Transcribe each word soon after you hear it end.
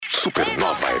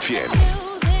Supernova FM.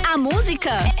 A música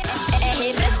é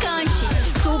refrescante.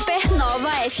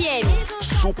 Supernova FM.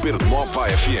 Supernova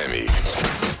FM.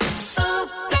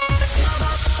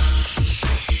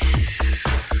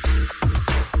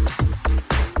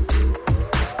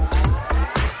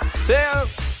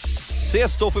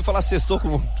 Sextou, fui falar sextou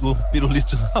com o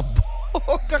pirulito na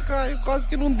boca, Caio, quase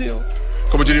que não deu.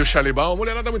 Como diria o Chalibão,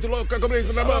 mulherada muito louca, com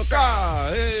isso na boca.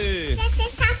 Ei.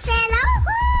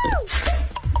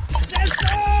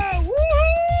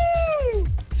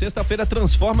 Sexta-feira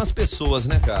transforma as pessoas,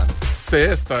 né, cara?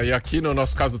 Sexta, e aqui no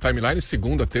nosso caso do Timeline,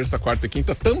 segunda, terça, quarta e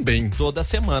quinta também. Toda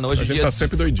semana. Hoje a gente dia tá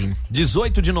sempre doidinho.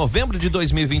 18 de novembro de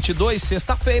 2022,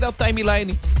 sexta-feira, o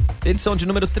Timeline, edição de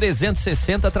número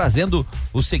 360, trazendo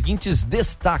os seguintes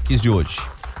destaques de hoje.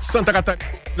 Santa Catarina,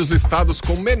 os estados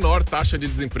com menor taxa de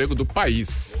desemprego do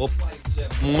país. Opa, isso é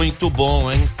muito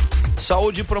bom, hein?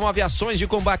 Saúde promove ações de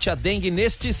combate à dengue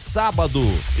neste sábado.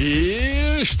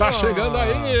 E está chegando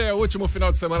aí, é o último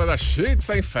final de semana da Sem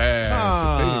Fest.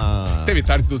 Teve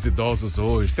tarde dos idosos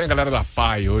hoje, tem a galera da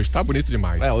PAI hoje, tá bonito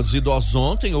demais. É, os idosos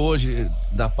ontem, hoje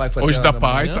da PAI foi hoje até da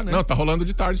PAI, manhã, né? Não, tá rolando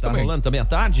de tarde também. Tá rolando também à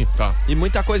tarde? Tá. E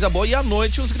muita coisa boa, e à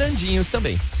noite os grandinhos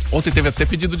também. Ontem teve até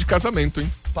pedido de casamento,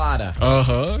 hein? Para.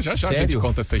 Já a gente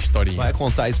conta essa historinha. Vai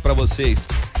contar isso pra vocês.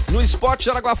 No esporte,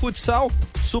 Jaraguá Futsal,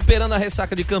 superando a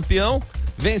ressaca de campeão,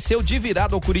 venceu de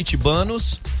virada ao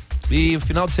Curitibanos. E o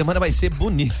final de semana vai ser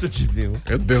bonito de ver.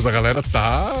 Meu Deus, a galera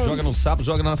tá... Joga no sábado,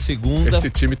 joga na segunda. Esse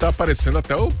time tá aparecendo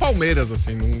até o Palmeiras,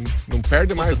 assim, não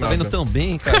perde mais nada. Tá indo tão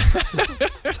bem, cara.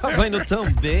 Tava indo tão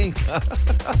bem, cara.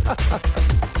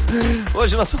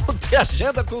 Hoje nós vamos ter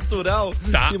agenda cultural.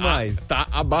 Que mais? Tá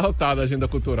abarrotada a agenda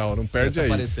cultural, não perde aí.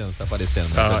 Tá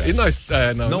aparecendo. Tá. E nós...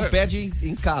 não perde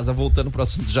em casa, voltando pro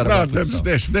assunto do Jaraguá.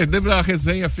 Deixa, a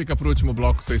resenha fica pro último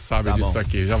bloco, vocês sabem disso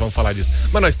aqui, já vamos falar disso.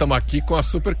 Mas nós estamos aqui com a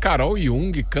super Carol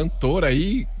Jung, cantora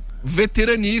aí,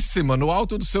 veteraníssima, no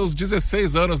alto dos seus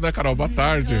 16 anos, né, Carol? Boa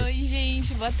tarde. Oi,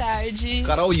 gente, boa tarde.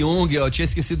 Carol Jung, eu tinha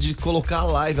esquecido de colocar a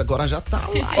live, agora já tá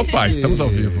live. Opa, estamos ao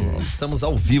vivo. Estamos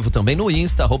ao vivo também no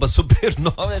Insta,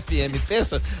 @Supernova FM.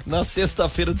 Pensa, na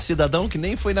sexta-feira do cidadão, que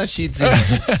nem foi na Cheats.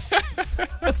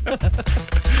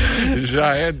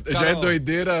 já é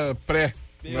doideira pré.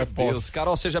 Meu Deus.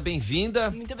 Carol, seja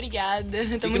bem-vinda. Muito obrigada.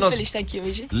 Tô muito feliz de estar aqui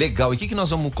hoje. Legal. E o que nós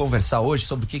vamos conversar hoje?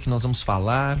 Sobre o que nós vamos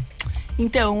falar?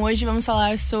 Então, hoje vamos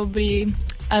falar sobre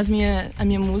a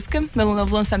minha música, meu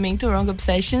novo lançamento, Wrong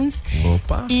Obsessions.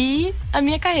 Opa! E a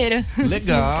minha carreira.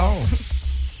 Legal!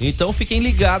 Então fiquem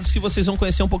ligados que vocês vão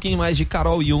conhecer um pouquinho mais de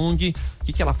Carol Jung, o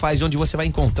que ela faz, onde você vai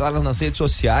encontrá-la nas redes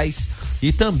sociais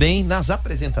e também nas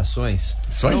apresentações.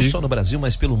 Isso aí. Não só no Brasil,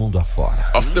 mas pelo mundo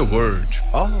afora. Of the world.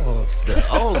 All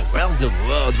around the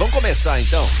world. Vamos começar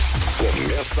então.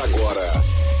 Começa agora.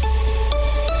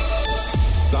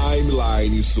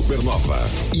 Timeline Supernova.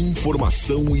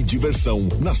 Informação e diversão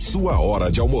na sua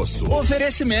hora de almoço.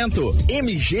 Oferecimento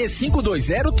MG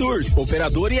 520 Tours,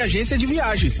 operador e agência de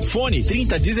viagens. Fone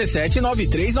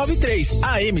 3017-9393.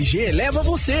 A MG leva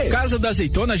você. Casa da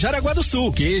Azeitona Jaraguá do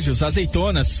Sul. Queijos,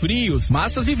 azeitonas, frios,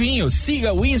 massas e vinhos.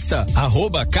 Siga o Insta,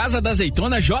 @Casa da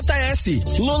Azeitona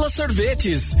JS. Lula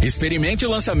Sorvetes. Experimente o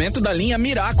lançamento da linha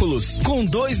Miraculous, com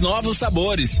 2 novos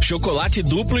sabores: chocolate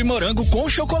duplo e morango com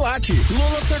chocolate.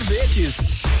 Lula Sorvetes.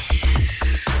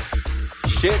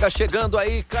 Chegando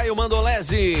aí, Caio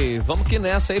Mandolesi. Vamos que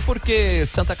nessa aí, porque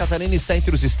Santa Catarina está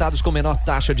entre os estados com menor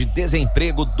taxa de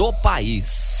desemprego do país.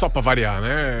 Só pra variar,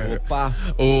 né? Opa!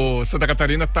 O Santa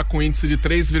Catarina tá com índice de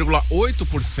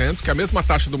 3,8%, que é a mesma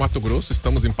taxa do Mato Grosso,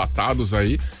 estamos empatados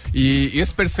aí. E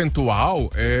esse percentual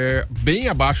é bem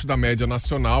abaixo da média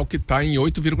nacional, que tá em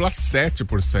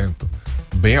 8,7%.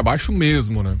 Bem abaixo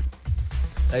mesmo, né?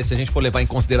 Aí, se a gente for levar em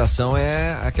consideração,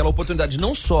 é aquela oportunidade,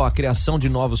 não só a criação de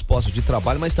novos postos de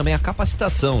trabalho, mas também a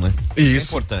capacitação, né? Isso é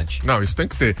importante. Não, isso tem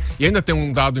que ter. E ainda tem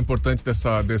um dado importante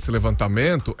desse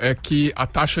levantamento, é que a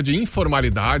taxa de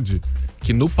informalidade,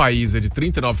 que no país é de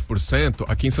 39%,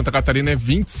 aqui em Santa Catarina é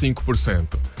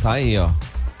 25%. Tá aí, ó.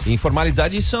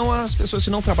 Informalidade são as pessoas que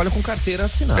não trabalham com carteira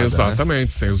assinada.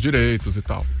 Exatamente, né? Sem os direitos e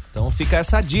tal. Então fica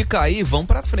essa dica aí, vamos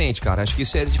pra frente, cara. Acho que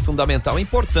isso é de fundamental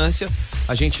importância,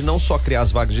 a gente não só criar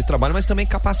as vagas de trabalho, mas também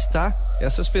capacitar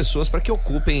essas pessoas para que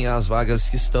ocupem as vagas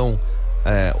que estão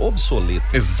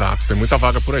obsoletas. Exato, tem muita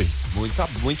vaga por aí.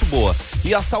 Muito boa.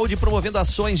 E a saúde promovendo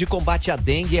ações de combate à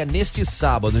dengue é neste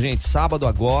sábado, gente. Sábado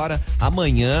agora,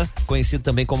 amanhã, conhecido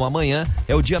também como amanhã,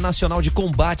 é o Dia Nacional de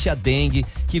Combate à Dengue,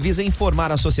 que visa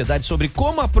informar a sociedade sobre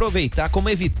como aproveitar, como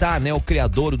evitar, né, o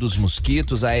criadouro dos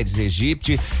mosquitos, a Aedes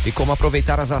aegypti, e como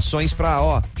aproveitar as ações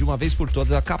para, de uma vez por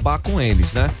todas, acabar com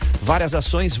eles, né? Várias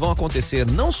ações vão acontecer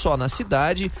não só na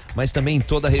cidade, mas também em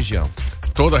toda a região.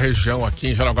 toda a região aqui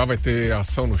em Jaraguá vai ter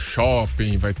ação no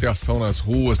shopping, vai ter ação nas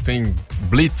ruas, tem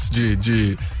blitz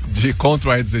de contra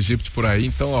o Aedes aegypti por aí.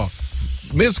 Então, ó,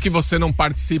 mesmo que você não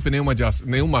participe em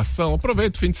nenhuma ação,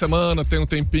 aproveita o fim de semana, tem um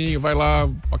tempinho, vai lá,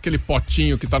 aquele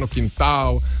potinho que tá no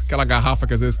quintal, aquela garrafa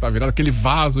que às vezes tá virada, aquele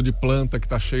vaso de planta que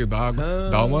tá cheio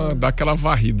d'água, dá aquela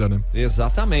varrida, né?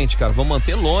 Exatamente, cara. Vamos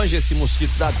manter longe esse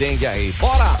mosquito da dengue aí.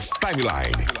 Bora!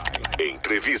 Timeline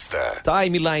Entrevista.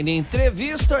 Timeline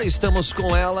Entrevista. Estamos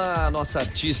com ela, a nossa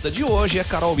artista de hoje é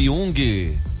Carol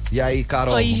Jung. E aí,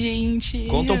 Carol? Oi, gente.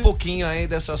 Conta um pouquinho aí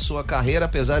dessa sua carreira,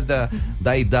 apesar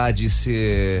da idade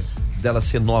dela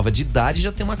ser nova de idade,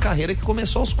 já tem uma carreira que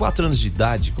começou aos 4 anos de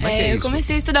idade. Como é que é isso? Eu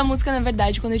comecei a estudar música, na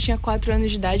verdade, quando eu tinha 4 anos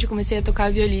de idade, eu comecei a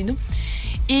tocar violino.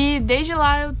 E desde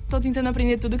lá eu tô tentando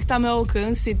aprender tudo que tá ao meu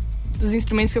alcance, dos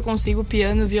instrumentos que eu consigo: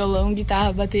 piano, violão,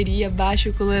 guitarra, bateria, baixo,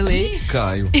 ukulele. Ih,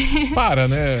 Caio. Para,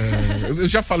 né? Eu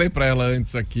já falei pra ela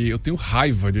antes aqui, eu tenho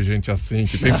raiva de gente assim,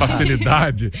 que tem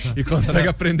facilidade e consegue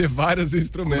aprender vários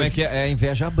instrumentos. Como é que é? É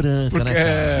inveja branca, porque, né,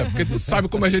 cara? Porque tu sabe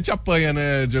como a gente apanha,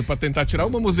 né? Pra tentar tirar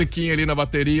uma musiquinha ali na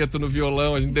bateria, tu no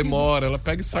violão, a gente demora, ela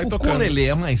pega e sai tocando. O ukulele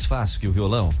é mais fácil que o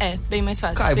violão? É, bem mais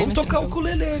fácil. Caio, bem vamos mais tocar o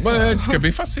tranquilo. ukulele. Mas diz que é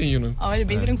bem facinho, né? Olha,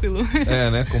 bem tranquilo. É,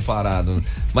 né? Comparado.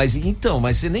 Mas então,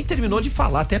 você nem terminou de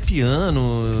falar, até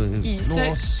piano. Isso.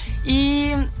 Nossa.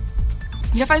 E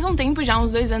já faz um tempo, já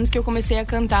uns 2 anos, que eu comecei a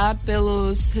cantar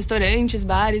pelos restaurantes,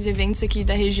 bares, eventos aqui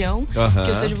da região, que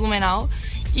eu sou de Blumenau.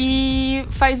 E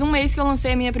faz 1 mês que eu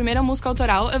lancei a minha primeira música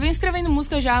autoral. Eu venho escrevendo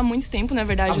música já há muito tempo, na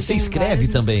verdade. Você escreve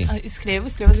também? Escrevo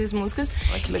às vezes músicas.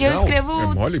 Ai, que legal. E eu escrevo É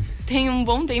mole? tem um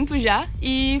bom tempo já.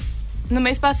 E no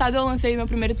mês passado eu lancei meu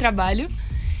primeiro trabalho.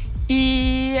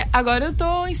 E agora eu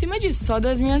tô em cima disso, só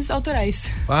das minhas autorais.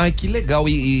 Ai, que legal.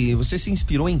 E você se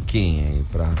inspirou em quem aí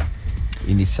pra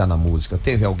iniciar na música?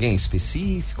 Teve alguém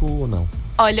específico ou não?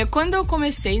 Olha, quando eu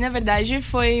comecei, na verdade,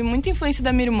 foi muita influência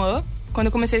da minha irmã, quando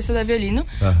eu comecei a estudar violino.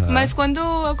 Mas quando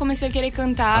eu comecei a querer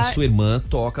cantar... A sua irmã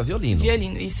toca violino.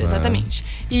 Violino, isso, exatamente.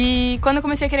 E quando eu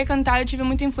comecei a querer cantar, eu tive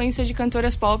muita influência de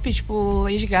cantoras pop, tipo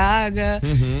Lady Gaga,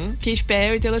 Katy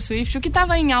Perry, Taylor Swift, o que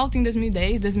tava em alta em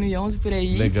 2010, 2011, por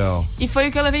aí. Legal. E foi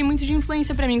o que eu levei muito de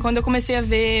influência pra mim. Quando eu comecei a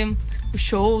ver os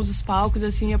shows, os palcos,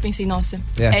 assim, eu pensei, nossa,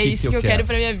 é isso que eu quero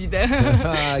pra minha vida.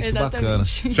 Ai, que bacana.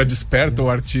 Já desperta o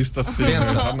artista assim,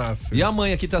 já nasce. E a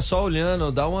mãe aqui tá só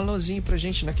olhando, dá um alôzinho pra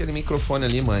gente naquele microfone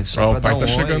ali, mãe. Só pra O pai dar tá oi.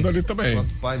 chegando ali também.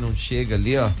 Enquanto o pai não chega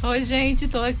ali, ó. Oi, gente,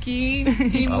 tô aqui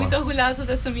e muito orgulhosa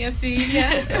dessa minha filha.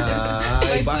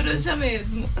 Foi coruja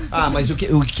mesmo. Ah, mas o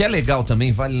que é legal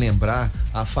também, vale lembrar,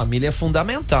 a família é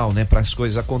fundamental, né, para as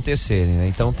coisas acontecerem, né?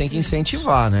 Então tem que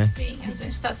incentivar, né? Sim, a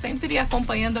gente tá sempre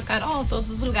acompanhando a Carol,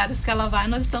 todos os lugares que ela vai,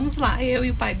 nós estamos lá. Eu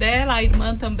e o pai dela, a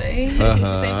irmã também,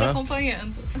 sempre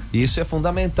acompanhando. Isso é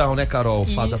fundamental, né, Carol? O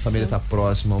fato da família estar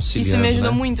próxima, auxiliando, Isso me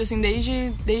ajudou né? muito, assim,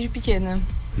 desde pequena.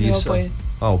 Meu Isso. apoio.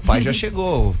 Ó, o pai já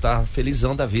chegou, tá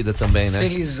felizão da vida também, né?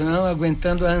 Felizão,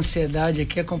 aguentando a ansiedade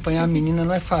aqui, acompanhar a menina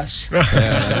não é fácil.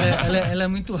 Ela é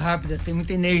muito rápida, tem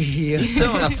muita energia.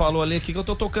 Então, ela falou ali aqui que eu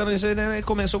tô tocando isso aí, né?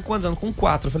 Começou com quantos anos? Com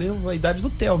 4. Eu falei, a idade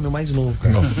do Theo, meu mais novo,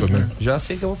 cara. Nossa, né? Já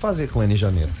sei o que eu vou fazer com ele em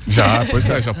janeiro. Já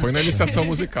põe na iniciação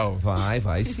musical.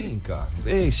 Vai sim, cara.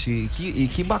 Eixe,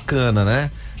 que bacana, né?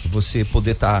 Você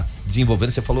poder estar desenvolvendo,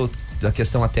 você falou da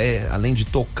questão até, além de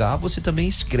tocar, você também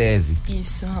escreve.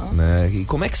 Isso, né? E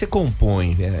como é que você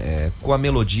compõe? Com a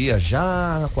melodia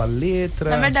já, com a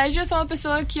letra? Na verdade, eu sou uma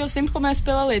pessoa que eu sempre começo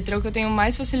pela letra, é o que eu tenho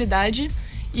mais facilidade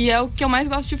e é o que eu mais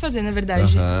gosto de fazer, na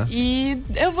verdade. E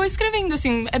eu vou escrevendo,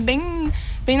 assim, é bem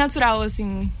natural,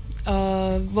 assim.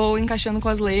 Vou encaixando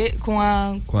com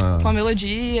a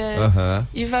melodia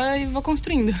e vou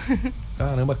construindo.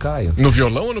 Caramba, Caio. No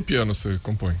violão ou no piano você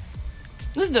compõe?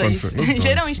 Nos dois.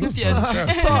 Geralmente no piano.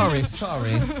 Sorry.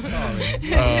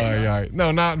 Ai.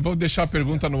 Não, vou deixar a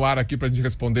pergunta no ar aqui pra gente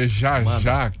responder já.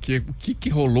 O que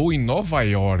rolou em Nova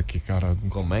York, cara?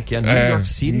 Como é que é? New York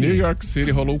City? New York City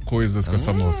rolou coisas com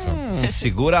essa moça.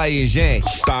 Segura aí, gente.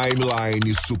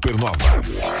 Timeline Supernova.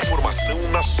 Informação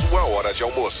na sua hora de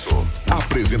almoço.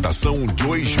 Apresentação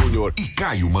Joey Júnior e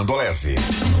Caio Mandolesi.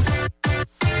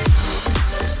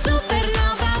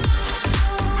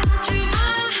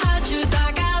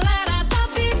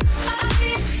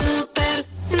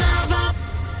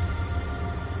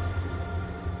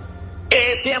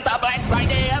 Esquenta Black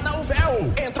Friday é na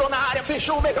Véu. Entrou na área,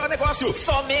 fechou o melhor negócio.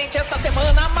 Somente esta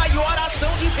semana, a maior ação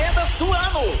de vendas do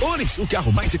ano. Onix, o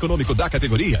carro mais econômico da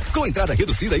categoria, com entrada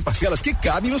reduzida e parcelas que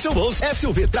cabem no seu bolso.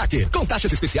 SUV Tracker, com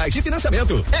taxas especiais de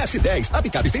financiamento. S10, a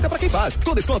picape feita pra quem faz,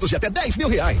 com descontos de até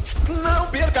R$10.000. Não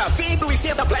perca, vem pro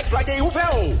Esquenta Black Friday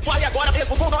UVL. Vai agora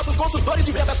mesmo com nossos consultores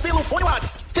de vendas pelo fone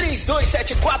WhatsApp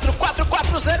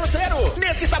 3274-4400.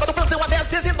 Nesse sábado, plantão até às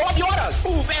 19 horas.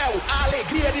 UVL, a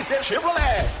alegria de ser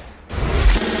Chevrolet.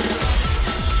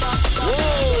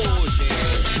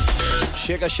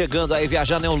 Chegando aí,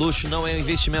 viajar não é um luxo, não é um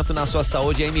investimento na sua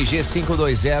saúde. A MG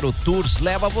 520 Tours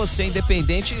leva você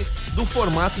independente do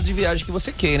formato de viagem que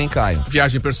você queira, hein, Caio?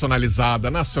 Viagem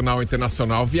personalizada, nacional,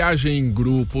 internacional, viagem em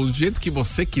grupo, do jeito que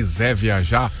você quiser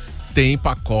viajar. Tem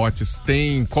pacotes,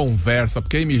 tem conversa,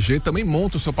 porque a MG também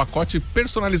monta o seu pacote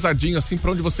personalizadinho, assim,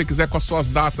 pra onde você quiser, com as suas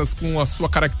datas, com a sua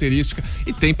característica.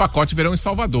 E tem pacote verão em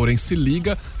Salvador, hein? Se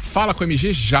liga, fala com a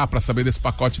MG já pra saber desse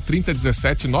pacote.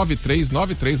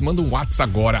 3017-9393, manda um WhatsApp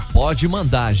agora. Pode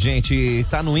mandar, gente.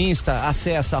 Tá no Insta,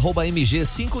 acessa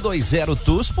 @MG520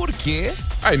 Tours, porque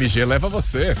a MG leva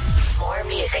você.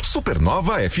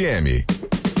 Supernova FM.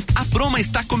 A Proma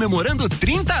está comemorando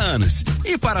 30 anos.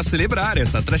 E para celebrar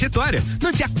essa trajetória,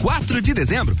 no dia 4 de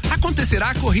dezembro,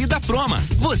 acontecerá a Corrida Proma.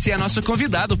 Você é nosso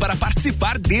convidado para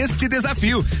participar deste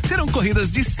desafio. Serão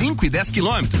corridas de 5 e 10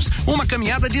 quilômetros, uma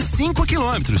caminhada de 5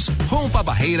 quilômetros. Rompa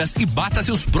barreiras e bata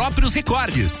seus próprios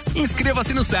recordes.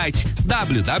 Inscreva-se no site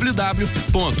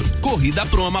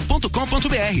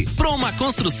www.corridaproma.com.br. Proma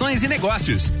Construções e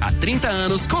Negócios. Há 30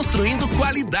 anos construindo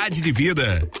qualidade de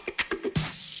vida.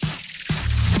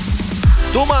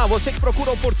 Turma, você que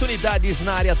procura oportunidades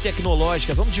na área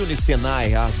tecnológica, vamos de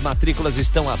Unisenai, as matrículas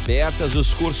estão abertas,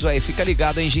 os cursos aí, fica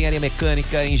ligado a engenharia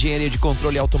mecânica, engenharia de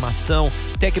controle e automação,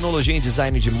 tecnologia em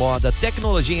design de moda,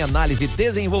 tecnologia em análise e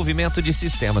desenvolvimento de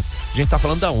sistemas. A gente tá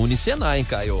falando da Unisenai, hein,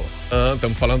 Caio?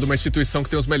 Estamos falando de uma instituição que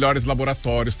tem os melhores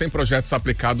laboratórios, tem projetos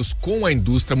aplicados com a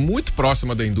indústria, muito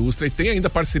próxima da indústria, e tem ainda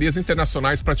parcerias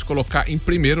internacionais para te colocar em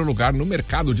primeiro lugar no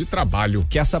mercado de trabalho.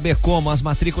 Quer saber como? As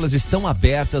matrículas estão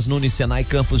abertas no Unisenai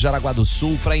Campus Jaraguá do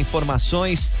Sul. Para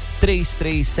informações,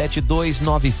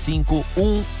 33729511.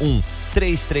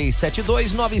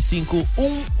 33729511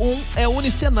 é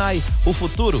Unisenai. O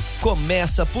futuro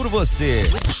começa por você.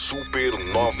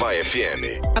 Supernova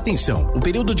FM. Atenção, o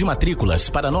período de matrículas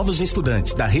para novos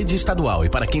estudantes da rede estadual e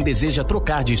para quem deseja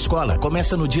trocar de escola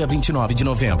começa no dia 29 de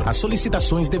novembro. As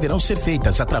solicitações deverão ser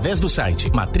feitas através do site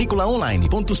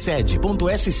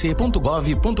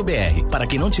matriculaonline.sed.sc.gov.br. Para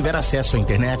quem não tiver acesso à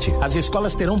internet, as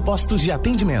escolas terão postos de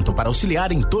atendimento para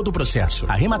auxiliar em todo o processo.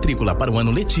 A rematrícula para o ano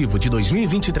letivo de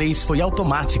 2023 foi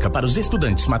automática para os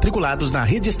estudantes matriculados na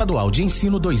rede estadual de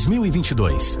ensino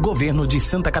 2022. Governo de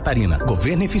Santa Catarina.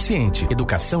 Governo eficiente.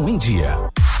 Educação em dia.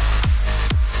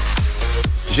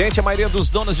 Gente, a maioria dos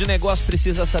donos de negócio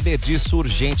precisa saber disso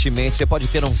urgentemente. Você pode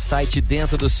ter um site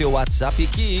dentro do seu WhatsApp e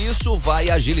que isso vai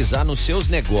agilizar nos seus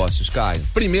negócios, Caio.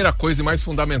 Primeira coisa e mais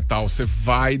fundamental, você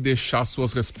vai deixar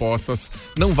suas respostas,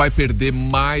 não vai perder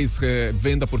mais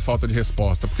venda por falta de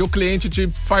resposta. Porque o cliente te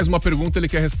faz uma pergunta, ele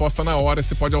quer a resposta na hora,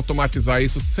 você pode automatizar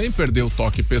isso sem perder o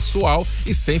toque pessoal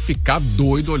e sem ficar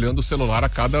doido olhando o celular a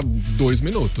cada 2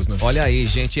 minutos, né? Olha aí,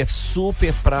 gente, é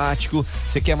super prático.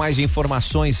 Você quer mais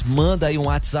informações? Manda aí um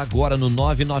WhatsApp agora no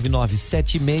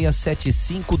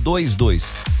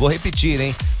 999767522. Vou repetir,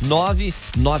 hein?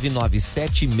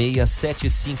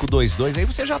 999767522. Aí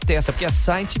você já testa, porque é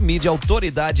site mídia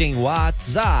autoridade em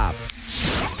WhatsApp.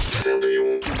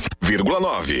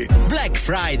 101,9. Black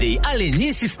Friday,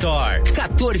 Alenice Store.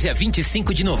 14 a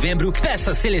 25 de novembro,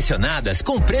 peças selecionadas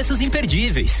com preços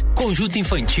imperdíveis. Conjunto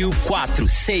infantil 4,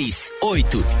 6,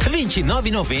 8,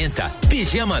 R$29,90.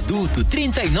 Pijama adulto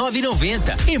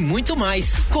R$39,90 e muito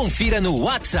mais. Confira no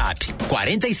WhatsApp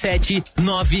 47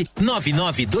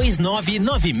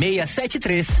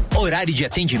 999299673. Horário de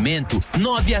atendimento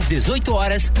 9 às 18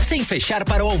 horas, sem fechar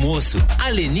para o almoço.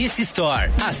 Alenice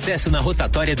Store. Acesso na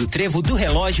rotatória do Trevo do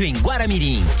Relógio em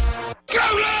Guaramirim.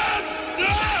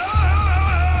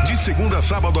 De segunda a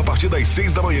sábado, a partir das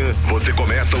 6 da manhã, você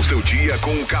começa o seu dia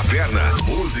com o Caverna.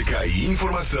 Música e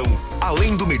informação,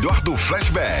 além do melhor do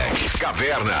flashback.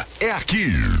 Caverna é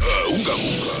aqui. Unga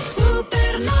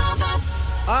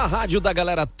A rádio da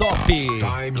galera top.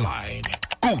 Timeline.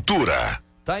 Cultura.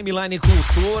 Timeline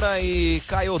Cultura e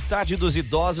Caio, tarde dos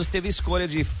idosos, teve escolha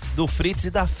do Fritz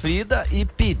e da Frida e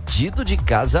pedido de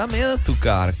casamento,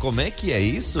 cara. Como é que é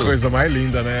isso? Coisa mais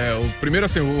linda, né? Primeiro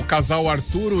assim, o casal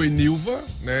Arturo e Nilva,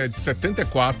 né, de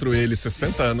 74, ele,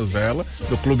 60 anos ela,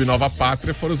 do Clube Nova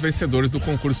Pátria, foram os vencedores do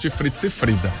concurso de Fritz e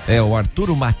Frida. O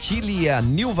Arturo Matilli e a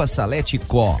Nilva Salete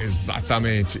Có.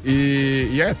 Exatamente.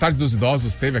 E a tarde dos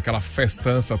idosos teve aquela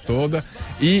festança toda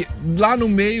e lá no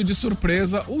meio, de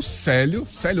surpresa, o Célio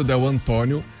Del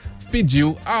Antônio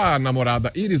pediu a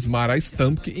namorada Irismara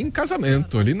Stampk em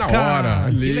casamento, ali na hora,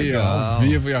 ali ao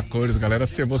vivo e a cores. A galera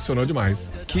se emocionou demais.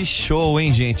 Que show,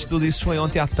 hein, gente? Tudo isso foi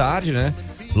ontem à tarde, né?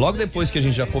 Logo depois que a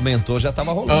gente já comentou, já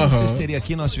tava rolando festeria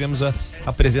aqui. Nós tivemos a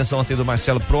presença ontem do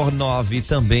Marcelo Pronov e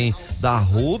também da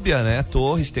Rúbia, né?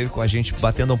 Torres esteve com a gente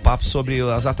batendo um papo sobre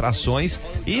as atrações.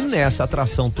 E nessa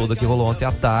atração toda que rolou ontem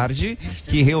à tarde,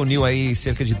 que reuniu aí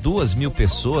cerca de 2.000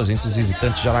 pessoas entre os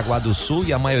visitantes de Jaraguá do Sul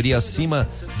e a maioria acima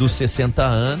dos 60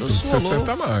 anos.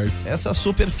 60 a mais. Essa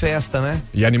super festa, né?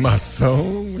 E a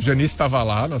animação, Janice estava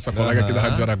lá, nossa colega aqui da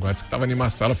Rádio Jaraguá, disse que tava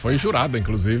animação, ela foi jurada,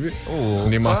 inclusive.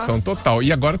 Animação total.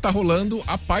 E agora tá rolando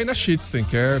a Pai na Schitzen,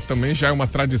 que também já é uma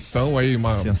tradição aí,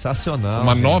 sensacional.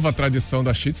 Uma nova tradição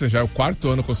da Schitzen, já é o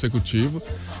 4º ano consecutivo.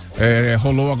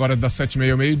 Rolou agora das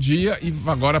 7h30 ao meio-dia e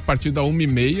agora a partir da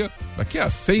 1h30, daqui a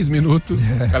 6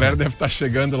 minutos, a galera deve estar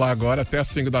chegando lá agora até as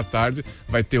 5 da tarde,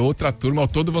 vai ter outra turma, ao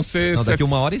todo vão ser... daqui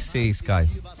 1h06, Caio.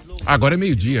 Agora é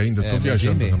meio-dia ainda, tô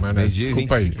viajando, mas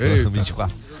desculpa 25, aí.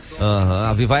 24.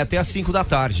 Vai até às 5 da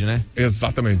tarde, né?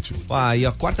 Exatamente. E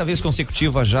a 4ª vez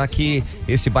consecutiva já que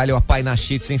esse baile A Pai na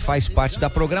Schitzen faz parte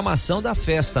da programação da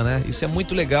festa, né? Isso é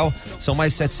muito legal. São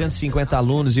mais de 750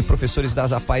 alunos e professores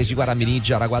das APAES de Guaramirim e de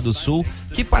Jaraguá do Sul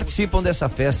que participam dessa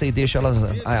festa e deixam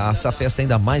essa festa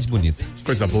ainda mais bonita.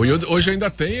 Coisa boa. E hoje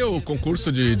ainda tem o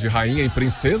concurso de rainha e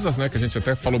princesas, né? Que a gente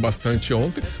até falou bastante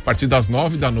ontem, a partir das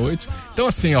 9 da noite. Então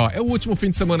assim, é o último fim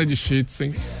de semana de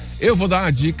Schitzen. Eu vou dar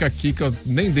uma dica aqui que eu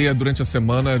nem dei durante a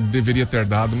semana, deveria ter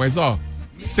dado, mas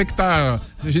você que a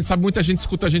gente sabe, muita gente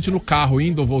escuta a gente no carro,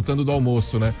 indo ou voltando do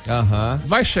almoço, né?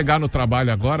 Vai chegar no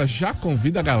trabalho agora, já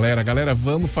convida a galera,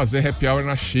 vamos fazer happy hour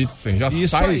na Schitzen, já isso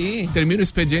sai, aí. Termina o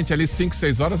expediente ali 5,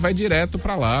 6 horas, vai direto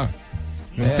pra lá.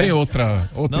 Não tem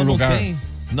outro lugar.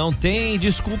 Não tem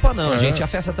desculpa não, gente. A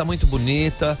festa tá muito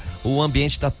bonita, o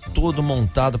ambiente tá todo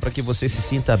montado para que você se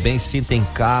sinta bem, se sinta em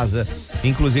casa,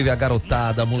 inclusive a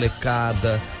garotada, a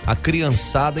molecada, a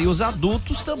criançada e os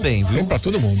adultos também, viu? Tem pra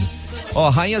todo mundo.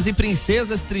 Rainhas e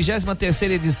Princesas,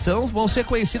 33ª edição, vão ser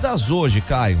conhecidas hoje,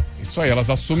 Caio. Isso aí, elas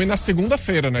assumem na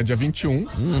segunda-feira, né, dia 21,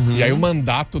 e aí o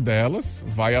mandato delas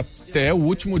vai até o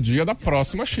último dia da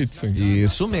próxima Schitzen.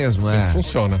 Isso mesmo, assim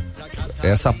funciona.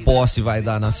 Essa posse vai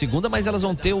dar na segunda, mas elas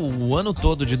vão ter o ano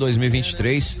todo de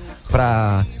 2023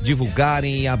 para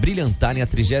divulgarem e abrilhantarem a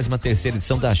 33ª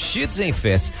edição da Schitzen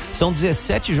Fest. São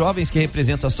 17 jovens que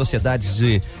representam as sociedades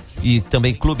e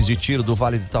também clubes de tiro do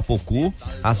Vale do Itapocu.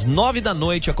 Às 9 da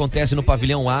noite acontece no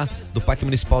pavilhão A do Parque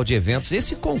Municipal de Eventos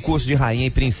esse concurso de rainha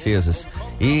e princesas.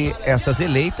 E essas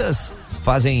eleitas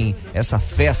fazem essa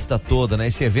festa toda, né?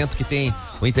 Esse evento que tem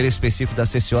o interesse específico da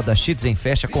CCO da Schitzen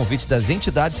Fest, a convite das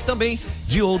entidades também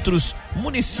de outros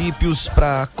municípios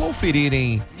para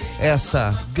conferirem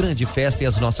essa grande festa e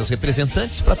as nossas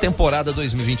representantes para a temporada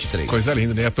 2023. Coisa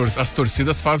linda, né? As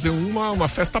torcidas fazem uma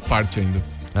festa à parte ainda.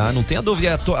 Não tenha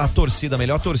dúvida, a torcida, a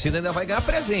melhor torcida ainda vai ganhar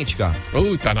presente, cara.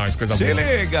 Eita, nós, coisa boa. Se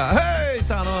liga,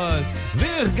 eita, nós.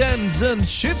 Wir ganzen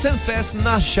Schützenfest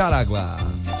na Jaraguá.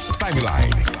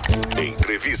 Timeline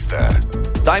Entrevista.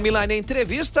 Timeline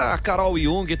Entrevista, a Carol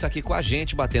Jung tá aqui com a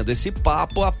gente, batendo esse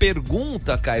papo. A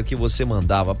pergunta, Caio, que você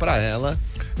mandava pra ela.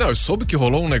 Não, eu soube que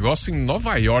rolou um negócio em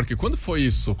Nova York. Quando foi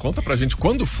isso? Conta pra gente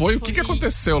quando foi, o que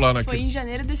aconteceu lá naquele... Foi em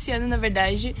janeiro desse ano, na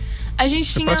verdade. A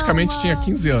gente Você praticamente tinha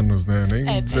 15 anos, né?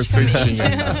 Nem 16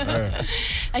 tinha.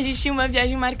 A gente tinha uma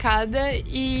viagem marcada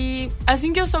e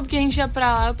assim que eu soube que a gente ia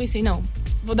pra lá, eu pensei, não,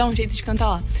 vou dar um jeito de cantar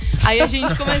lá. Aí a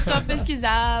gente começou a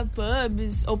pesquisar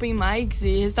pubs, open mics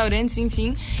e restaurantes,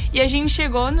 enfim. E a gente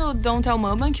chegou no Don't Tell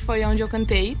Mama, que foi onde eu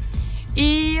cantei.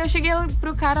 E eu cheguei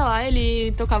pro cara lá,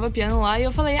 ele tocava piano lá, e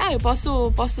eu falei, eu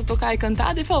posso tocar e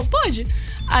cantar? Ele falou, pode.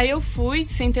 Aí eu fui,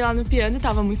 sentei lá no piano,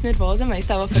 tava muito nervosa, mas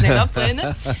tava fazendo a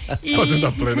plena. Fazendo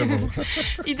a plena, bom.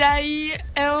 E daí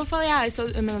eu falei,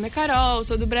 meu nome é Carol,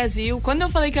 sou do Brasil. Quando eu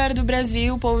falei que eu era do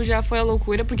Brasil, o povo já foi à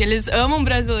loucura, porque eles amam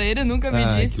brasileiro, nunca me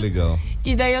disse. Que legal.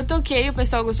 E daí eu toquei, o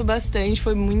pessoal gostou bastante,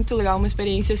 foi muito legal, uma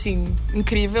experiência, assim,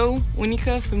 incrível,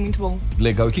 única, foi muito bom.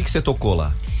 Legal, e o que você tocou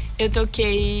lá? Eu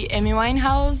toquei Amy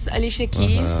Winehouse, Alicia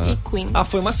Keys e Queen.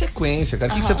 Foi uma sequência,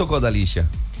 cara. O que você tocou da Alicia?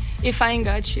 If I Ain't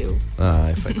Got You.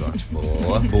 If I Got You.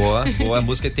 Boa. A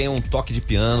música tem um toque de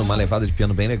piano, uma levada de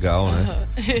piano bem legal, né?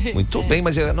 Muito bem,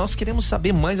 mas nós queremos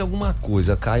saber mais alguma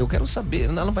coisa, Caio. Eu quero saber.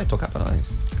 Não vai tocar pra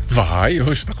nós? Vai,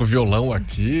 hoje tá com o violão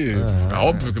aqui.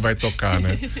 Óbvio que vai tocar,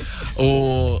 né?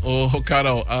 Ô,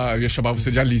 Carol, eu ia chamar você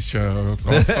de Alicia.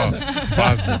 Olha só,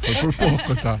 base, foi por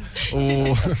pouco, tá?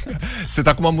 Você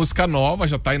tá com uma música nova,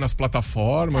 já tá aí nas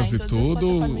plataformas e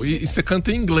tudo. E você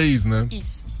canta em inglês, né?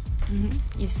 Isso.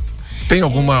 Isso. Tem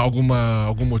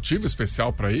algum motivo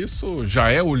especial pra isso?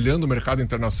 Já é olhando o mercado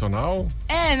internacional?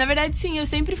 Na verdade sim, eu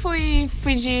sempre fui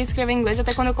de escrever em inglês,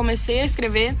 até quando eu comecei a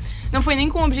escrever. Não foi nem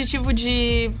com o objetivo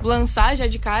de lançar já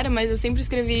de cara, mas eu sempre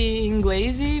escrevi em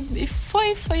inglês e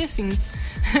foi assim.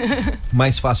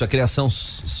 Mais fácil, a criação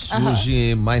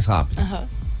surge mais rápido.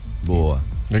 Boa.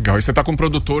 Legal, e você tá com um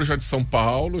produtor já de São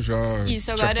Paulo, já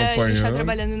Isso, agora a gente tá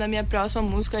trabalhando na minha próxima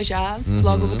música já.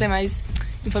 Logo eu vou ter mais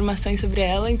informações sobre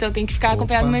ela, então tem que ficar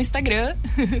acompanhado no meu Instagram.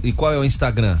 E qual é o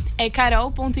Instagram? É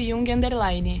carol.jung_.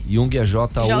 Jung é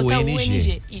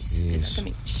J-U-N-G. Isso,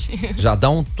 exatamente. Já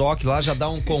dá um toque lá, já dá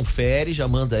um confere, já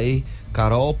manda aí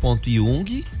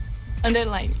carol.jung_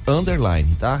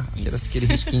 tá? Aquele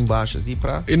risquinho embaixo assim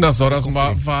pra... E nas horas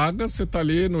vagas, você tá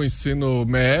ali no ensino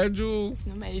médio.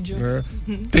 Né?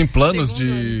 Tem planos do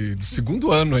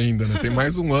segundo ano ainda, né? Tem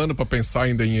mais um ano pra pensar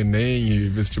ainda em Enem e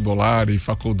vestibular e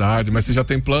faculdade, mas você já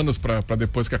tem planos pra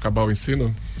depois que acabar o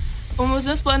ensino? Os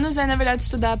meus planos é, na verdade,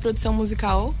 estudar produção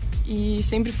musical. E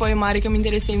sempre foi uma área que eu me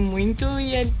interessei muito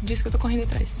e é disso que eu tô correndo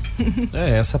atrás.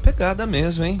 Essa pegada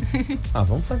mesmo, hein?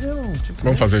 Vamos fazer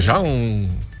Vamos fazer já um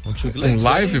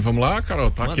live? Vamos lá, Carol?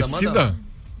 Tá aquecida?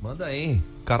 Manda aí.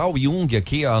 Carol Jung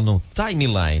aqui, ó, no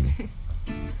Timeline.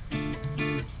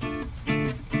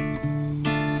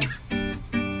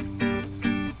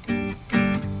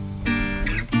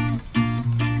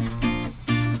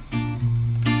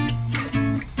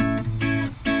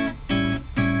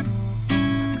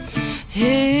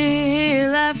 He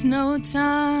left no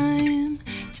time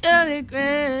to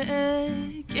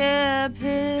regret, kept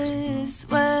his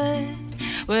way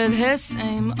with his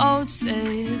same old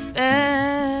safe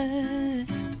bet.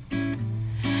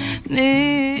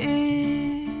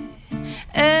 Me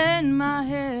in my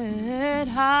head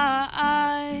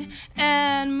high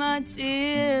and my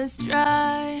tears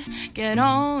dry, get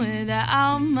on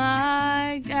without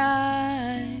my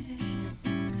guy.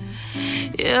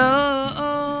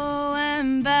 You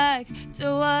went back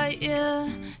to what you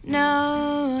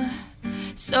know,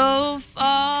 so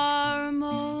far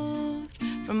removed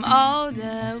from all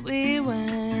that we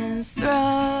went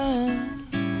through.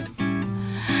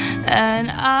 And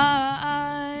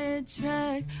I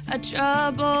trek a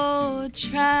troubled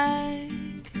track,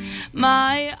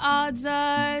 my odds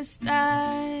are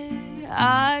stacked,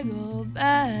 I go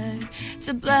back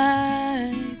to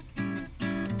black.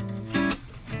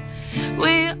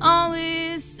 We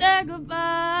only said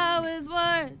goodbye with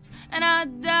words, and I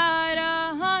died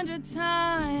 100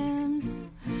 times.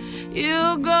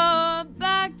 You go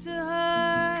back to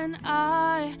her, and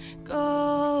I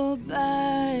go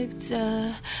back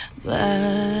to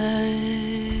black.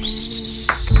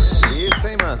 Isso,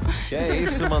 hein, mano? Que é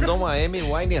isso? Mandou uma Amy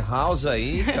Winehouse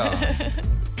aí, cara.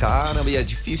 Caramba, e é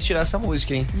difícil tirar essa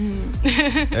música, hein?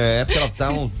 Porque ela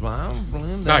tá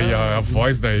e a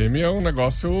voz da Amy é um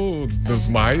negócio dos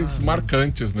mais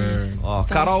marcantes, né? Ó,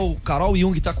 Carol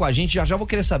Jung tá com a gente, já vou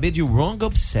querer saber de Wrong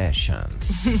Obsessions.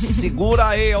 Segura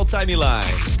aí o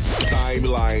Timeline.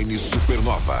 Timeline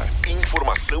Supernova.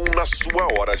 Informação na sua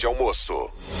hora de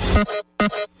almoço.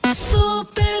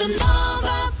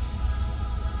 Supernova.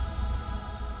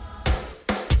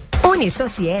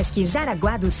 Unisociesc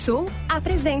Jaraguá do Sul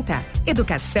apresenta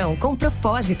Educação com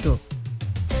Propósito.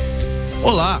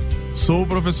 Olá, sou o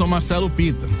professor Marcelo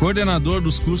Pita, coordenador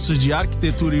dos cursos de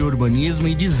Arquitetura e Urbanismo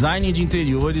e Design de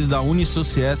Interiores da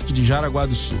Unisociesc de Jaraguá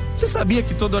do Sul. Você sabia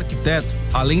que todo arquiteto,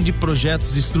 além de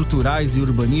projetos estruturais e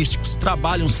urbanísticos,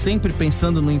 trabalham sempre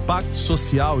pensando no impacto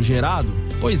social gerado?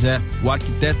 Pois é, o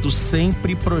arquiteto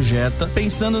sempre projeta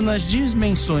pensando nas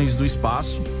dimensões do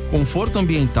espaço, conforto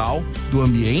ambiental do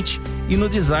ambiente e no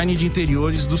design de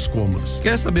interiores dos cômodos.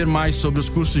 Quer saber mais sobre os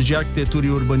cursos de Arquitetura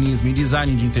e Urbanismo e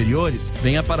Design de Interiores?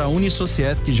 Venha para a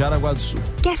Unisociesc Jaraguá do Sul.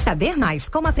 Quer saber mais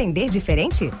como aprender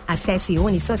diferente? Acesse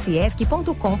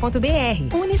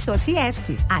unisociesc.com.br.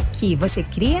 Unisociesc. Aqui você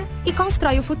cria e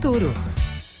constrói o futuro.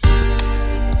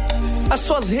 As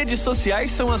suas redes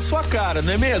sociais são a sua cara,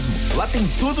 não é mesmo? Lá tem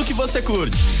tudo que você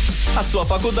curte. A sua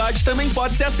faculdade também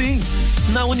pode ser assim.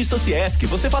 Na Unisociesc,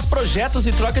 você faz projetos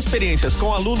e troca experiências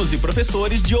com alunos e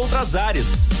professores de outras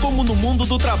áreas, como no mundo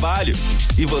do trabalho.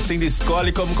 E você ainda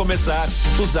escolhe como começar,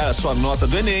 usar a sua nota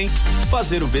do Enem,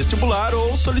 fazer o vestibular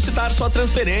ou solicitar sua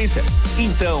transferência.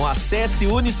 Então, acesse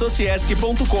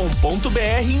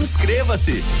unisociesc.com.br e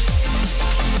inscreva-se.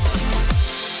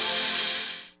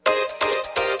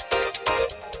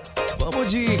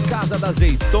 Vamos de Casa da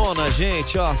Azeitona,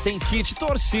 gente, ó, tem kit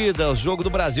torcida, o Jogo do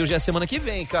Brasil já é semana que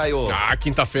vem, Caio.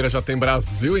 Quinta-feira já tem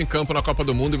Brasil em campo na Copa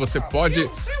do Mundo e você pode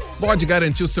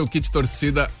garantir o seu kit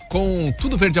torcida com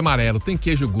tudo verde e amarelo. Tem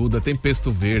queijo Gouda, tem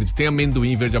pesto verde, tem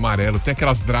amendoim verde e amarelo, tem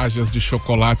aquelas dragas de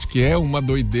chocolate que é uma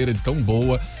doideira de tão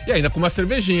boa e ainda com uma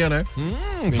cervejinha, né?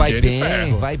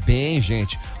 Vai bem,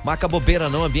 gente. Marca bobeira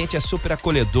não, o ambiente é super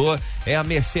acolhedor, é a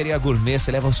mercearia gourmet,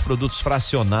 você leva os produtos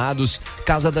fracionados.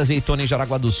 Casa da Azeitona em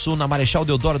Jaraguá do Sul, na Marechal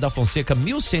Deodoro da Fonseca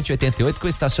 1188, com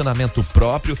estacionamento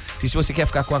próprio. E se você quer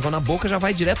ficar com água na boca, já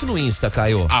vai direto no Insta,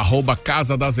 Caio.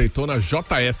 @Casa da Azeitona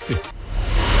JS.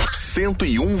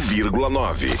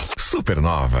 101,9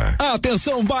 Supernova.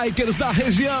 Atenção, bikers da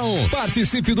região.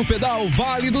 Participe do Pedal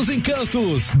Vale dos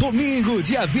Encantos. Domingo,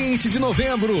 dia 20 de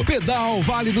novembro. Pedal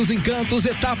Vale dos Encantos,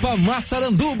 etapa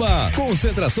Massaranduba.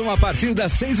 Concentração a partir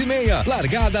das 6h30.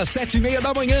 Largada às 7h30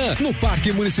 da manhã. No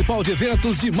Parque Municipal de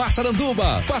Eventos de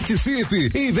Massaranduba. Participe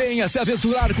e venha se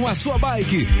aventurar com a sua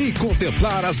bike e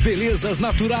contemplar as belezas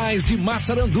naturais de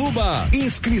Massaranduba.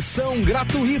 Inscrição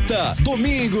gratuita.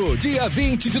 Domingo, dia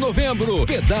 20 de novembro.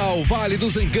 Pedal Vale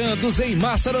dos Encantos em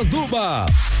Massaranduba.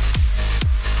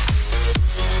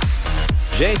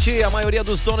 Gente, a maioria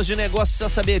dos donos de negócio precisa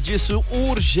saber disso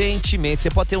urgentemente.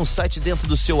 Você pode ter um site dentro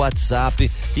do seu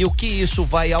WhatsApp e o que isso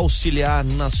vai auxiliar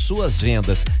nas suas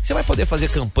vendas. Você vai poder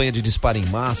fazer campanha de disparo em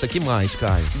massa, que mais,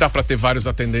 Caio? Dá para ter vários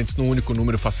atendentes num único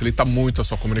número, facilita muito a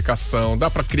sua comunicação. Dá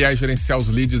para criar e gerenciar os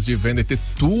leads de venda e ter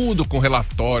tudo com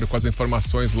relatório, com as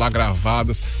informações lá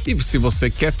gravadas. E se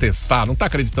você quer testar, não tá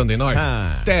acreditando em nós?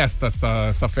 Testa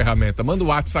essa ferramenta. Manda o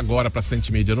WhatsApp agora para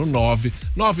Centimídia no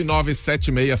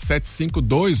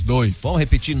 999767522. Vamos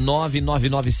repetir,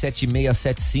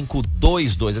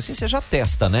 999767522. Assim você já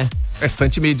testa, né? É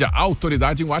Centimídia,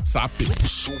 autoridade em WhatsApp.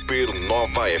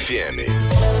 Supernova FM.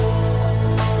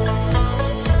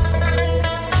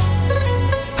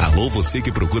 Alô, você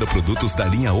que procura produtos da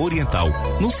linha Oriental.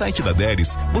 No site da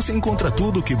Deres, você encontra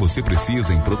tudo o que você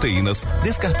precisa em proteínas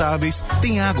descartáveis.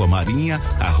 Tem água marinha,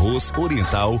 arroz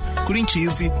oriental, cream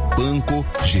cheese, panko,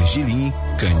 gergelim,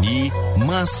 cani,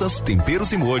 massas,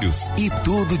 temperos e molhos. E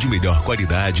tudo de melhor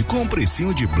qualidade com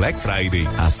precinho de Black Friday.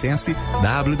 Acesse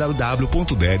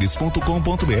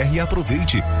www.deres.com.br e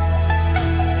aproveite.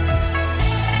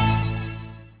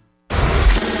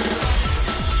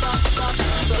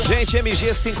 Gente,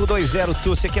 MG 520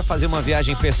 Tour, você quer fazer uma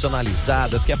viagem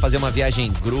personalizada, você quer fazer uma viagem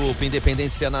em grupo,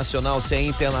 independente se é nacional, se é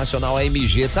internacional, a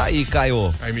MG tá aí,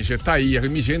 Caio. A MG tá aí, a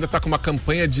MG ainda tá com uma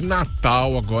campanha de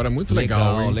Natal agora, muito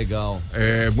legal, hein? Legal.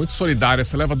 É muito solidária,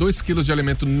 você leva 2 quilos de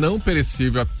alimento não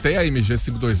perecível até a MG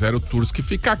 520 Tours, que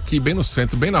fica aqui, bem no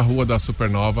centro, bem na rua da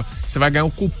Supernova. Você vai ganhar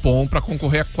um cupom para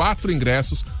concorrer a 4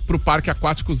 ingressos pro Parque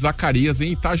Aquático Zacarias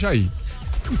em Itajaí.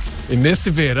 E nesse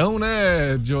verão,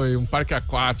 né, Joey, um parque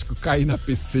aquático, cair na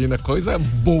piscina, coisa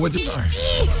boa demais.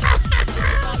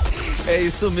 É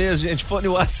isso mesmo, gente. Fone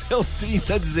WhatsApp é o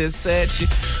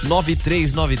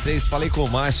 3017-9393. Falei com o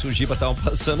Márcio, o Giba estavam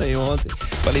passando aí ontem.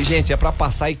 Falei, gente, é pra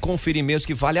passar e conferir mesmo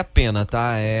que vale a pena,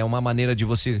 tá? É uma maneira de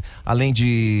você, além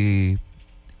de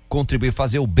contribuir,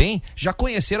 fazer o bem, já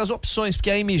conhecer as opções,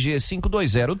 porque a MG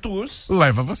 520 Tours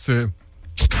leva você.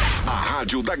 A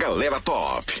rádio da galera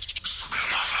top.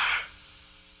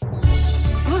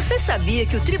 Você sabia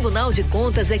que o Tribunal de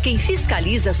Contas é quem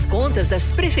fiscaliza as contas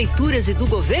das prefeituras e do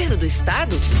governo do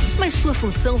estado? Mas sua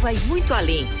função vai muito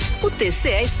além. O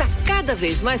TCE está cada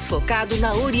vez mais focado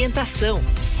na orientação.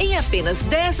 Em apenas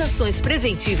 10 ações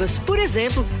preventivas, por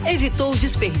exemplo, evitou o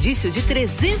desperdício de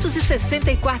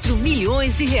 364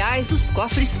 milhões de reais dos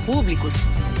cofres públicos.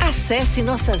 Acesse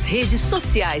nossas redes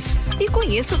sociais e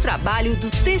conheça o trabalho do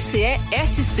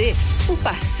TCE-SC, o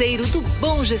parceiro do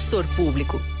bom gestor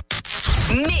público.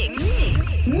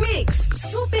 Mix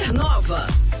Supernova.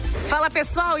 Fala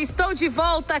pessoal, estou de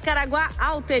volta. Caraguá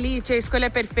Auto Elite, a escolha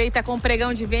perfeita com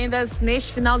pregão de vendas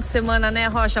neste final de semana, né,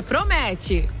 Rocha?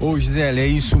 Promete. Ô Gisele, é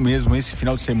isso mesmo, esse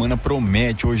final de semana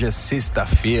promete. Hoje é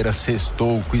sexta-feira,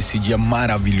 sextou com esse dia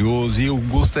maravilhoso e eu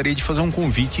gostaria de fazer um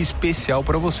convite especial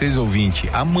para vocês, ouvinte.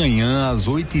 Amanhã às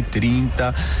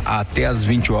 8h30 até às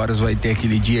 20 horas vai ter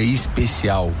aquele dia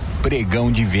especial,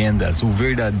 pregão de vendas, o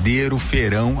verdadeiro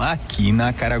feirão aqui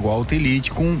na Caraguá Auto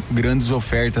Elite, com grandes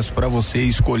ofertas para você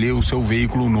escolher o seu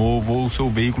veículo novo ou o seu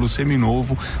veículo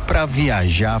seminovo para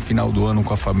viajar final do ano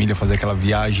com a família, fazer aquela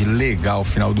viagem legal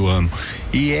final do ano.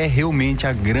 E é realmente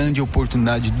a grande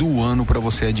oportunidade do ano para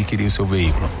você adquirir o seu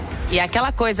veículo. E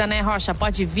aquela coisa, né, Rocha?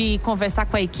 Pode vir conversar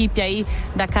com a equipe aí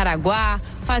da Caraguá,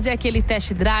 fazer aquele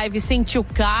test drive, sentir o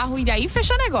carro e aí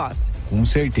fechar negócio. Com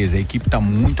certeza, a equipe está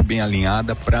muito bem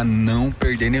alinhada para não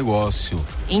perder negócio.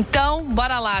 Então,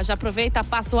 bora lá, já aproveita,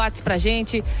 passa o WhatsApp pra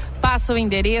gente, passa o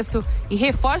endereço e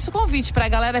reforça o convite pra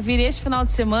galera vir este final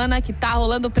de semana que tá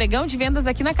rolando o pregão de vendas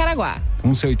aqui na Caraguá.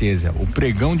 Com certeza, o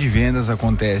pregão de vendas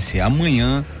acontece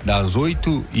amanhã das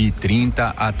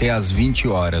 8h30 até as 20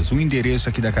 horas. O endereço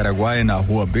aqui da Caraguá é na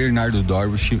rua Bernardo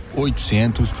Dorbusch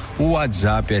 800, o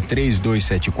WhatsApp é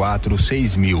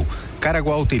 3274-6000.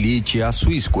 Caraguá Auto Elite, a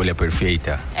sua escolha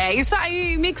perfeita. É isso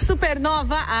aí, Mix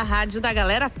Supernova, a rádio da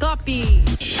galera top.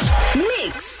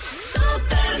 Mix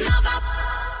Supernova.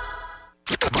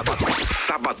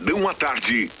 Sabadão à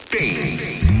tarde tem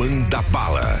Manda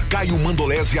Bala. Caio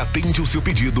Mandolesi atende o seu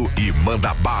pedido e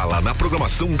manda bala na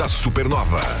programação da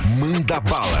Supernova. Manda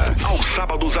Bala, aos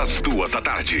sábados às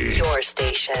 2h. Your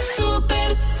station.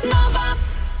 Supernova.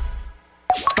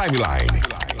 Timeline.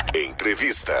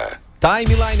 Entrevista.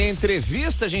 Timeline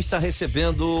Entrevista, a gente está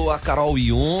recebendo a Carol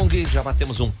Jung, já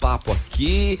batemos um papo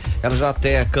aqui, ela já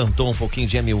até cantou um pouquinho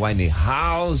de Amy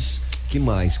Winehouse. Que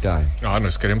mais, Caio?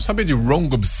 Nós queremos saber de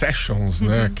Wrong Obsessions,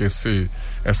 né? Que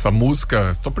essa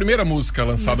música, tua primeira música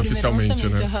lançada oficialmente,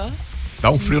 né? Dá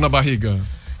um frio na barriga.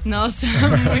 Nossa,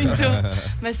 muito.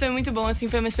 Mas foi muito bom, assim,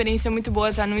 foi uma experiência muito boa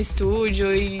estar no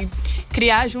estúdio e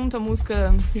criar junto a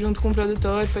música, junto com o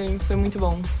produtor, foi muito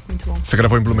bom, muito bom. Você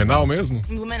gravou em Blumenau mesmo?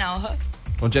 Em Blumenau,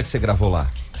 Onde é que você gravou lá?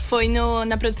 Foi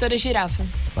na produtora Girafa,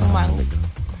 no legal.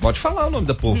 Pode falar o nome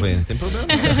da povo aí, não tem problema.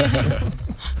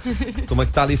 Como é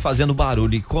que tá ali fazendo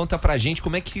barulho? E conta pra gente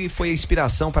como é que foi a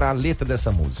inspiração para a letra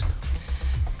dessa música.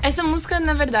 Essa música,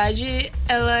 na verdade,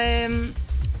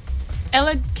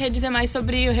 ela quer dizer mais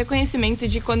sobre o reconhecimento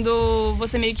de quando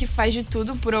você meio que faz de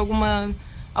tudo por alguma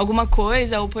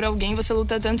coisa ou por alguém, você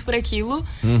luta tanto por aquilo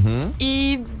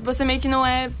e você meio que não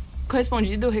é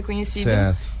correspondido, reconhecido.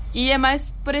 Certo. E é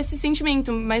mais por esse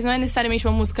sentimento, mas não é necessariamente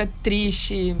uma música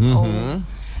triste ou...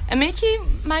 É meio que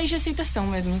mais de aceitação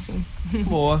mesmo, assim.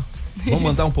 Boa. Vamos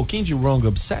mandar um pouquinho de Wrong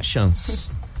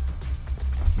Obsessions?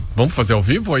 Vamos fazer ao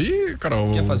vivo aí,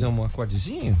 Carol? Quer fazer um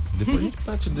acordezinho? Depois a gente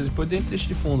bate, depois a gente deixa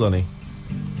de fundo ali.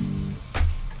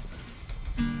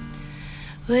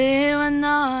 We were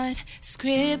not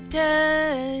scripted,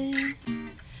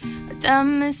 a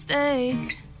dumb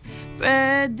mistake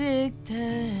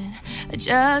predicted. I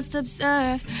just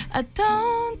observe, I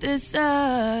don't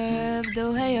deserve the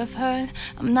way I've hurt.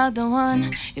 I'm not the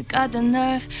one, you got the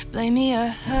nerve, blame me or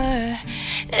her.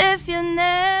 If you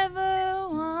never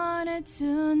wanted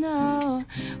to know,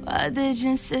 why did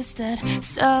you insist that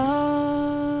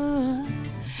so?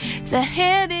 To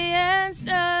hear the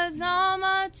answers on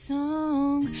my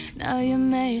tongue, now you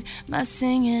made my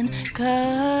singing curse.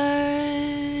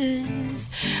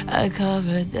 I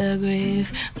covered the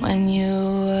grief when you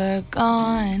were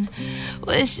gone.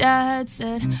 Wish I had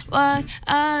said what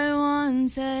I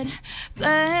wanted.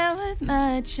 Playing with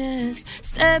matches,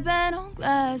 stepping on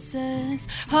glasses,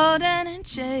 holding and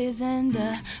chasing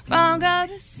the wrong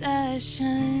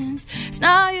obsessions. It's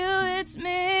not you, it's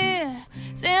me.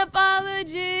 Say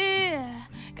apology,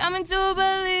 coming to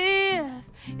believe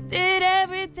you did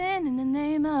everything in the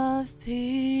name of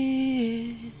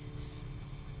peace.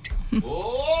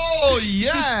 Oh,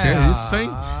 yeah! Que é isso, hein?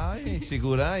 Ai,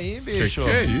 segura aí, bicho. Que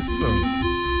é isso?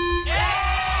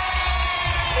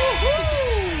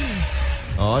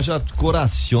 Ó, já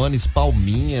corações,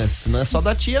 palminhas. Não é só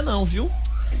da tia, não, viu?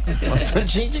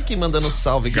 Bastante gente aqui mandando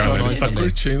salve aqui pra nós tá também.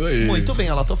 Curtindo aí. Muito bem,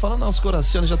 ela tô falando, os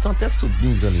corações já estão até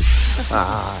subindo ali.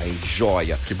 Ai,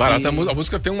 joia. Que barato. A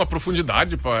música tem uma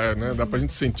profundidade, né? Dá pra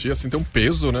gente sentir, assim, tem um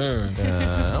peso, né?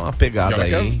 É uma pegada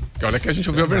aí. Olha que a gente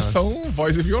ouviu a versão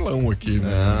voz e violão aqui,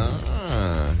 né?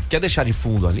 Quer deixar de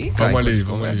fundo ali, Caio?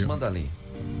 Vamos ali. Manda ali.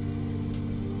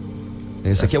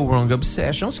 Esse aqui é o Wrong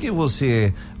Obsessions, que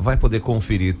você vai poder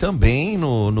conferir também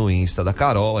no Insta da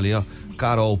Carol ali, ó.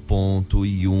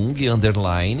 Carol.Jung_.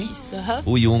 Isso,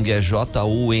 O Jung é Jung.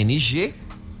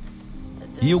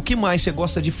 E o que mais você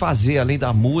gosta de fazer, além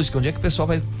da música? Onde é que o pessoal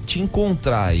vai te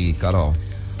encontrar aí, Carol?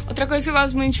 Outra coisa que eu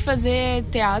gosto muito de fazer é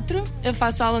teatro. Eu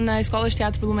faço aula na Escola de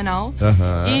Teatro Blumenau.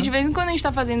 E de vez em quando a gente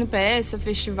tá fazendo peça,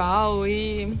 festival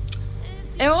e...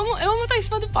 Eu amo estar em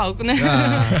cima do palco, né?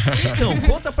 Então,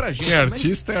 conta pra gente. É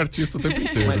artista o tempo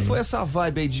inteiro. Como é que foi essa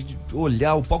vibe aí de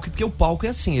olhar o palco? Porque o palco é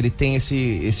assim, ele tem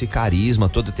esse carisma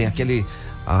todo, tem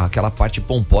aquela parte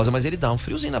pomposa, mas ele dá um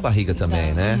friozinho na barriga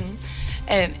também, né?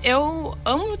 Eu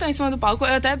amo estar em cima do palco.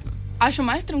 Eu até acho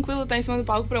mais tranquilo estar em cima do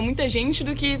palco pra muita gente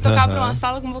do que tocar pra uma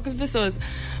sala com poucas pessoas.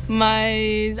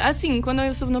 Mas, assim, quando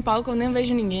eu subo no palco, eu nem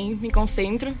vejo ninguém, me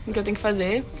concentro no que eu tenho que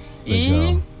fazer.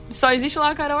 Legal. E só existe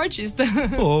lá a Carol artista.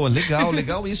 Pô,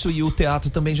 legal isso. E o teatro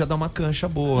também já dá uma cancha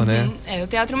boa, né? O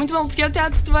teatro é muito bom, porque o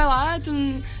teatro tu vai lá, tu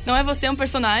não é você, é um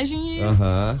personagem e...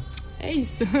 É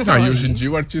isso. E hoje em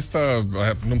dia o artista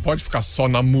não pode ficar só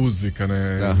na música,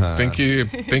 né? Tem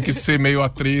que ser meio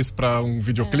atriz pra um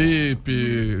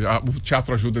videoclipe. O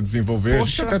teatro ajuda a desenvolver. A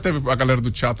gente até teve a galera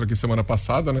do teatro aqui semana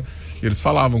passada, né? E eles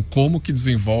falavam como que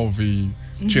desenvolve...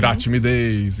 Tirar a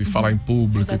timidez e falar em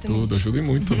público. Exatamente. E tudo, ajuda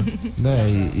muito,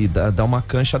 né? E dá uma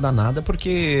cancha danada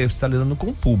porque você tá lidando com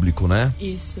o público, né?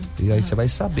 Isso. E aí você vai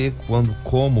saber quando,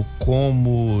 como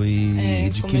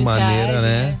e de que maneira,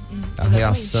 né? A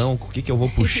reação, o que eu vou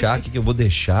puxar, o que eu vou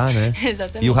deixar, né?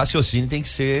 Exatamente. E o raciocínio tem que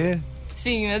ser...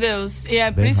 Sim, meu Deus. E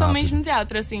é bem principalmente rápido. No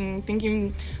teatro, assim,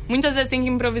 muitas vezes tem que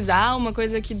improvisar uma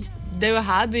coisa que deu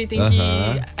errado e tem que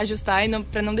ajustar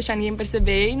pra não deixar ninguém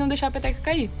perceber e não deixar a peteca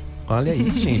cair. Olha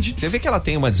aí, gente. Você vê que ela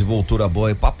tem uma desenvoltura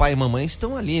boa. E papai e mamãe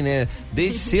estão ali, né?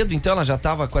 Desde cedo, então ela já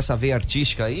tava com essa veia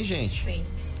artística aí, gente? Sim.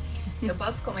 Eu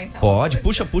posso comentar? Pode,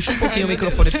 puxa um pouquinho o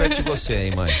microfone perto de você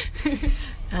aí, mãe.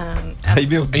 Ai,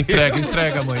 meu Deus.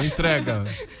 Entrega, mãe, entrega.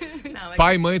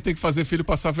 Pai e mãe tem que fazer filho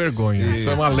passar vergonha. Isso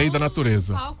é uma lei da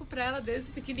natureza. Eu palco pra ela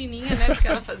desde pequenininha, né? Porque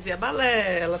ela fazia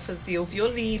balé, ela fazia o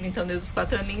violino, então desde os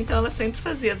 4 aninhos, então ela sempre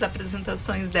fazia as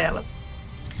apresentações dela.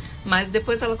 Mas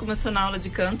depois ela começou na aula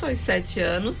de canto aos 7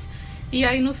 anos. E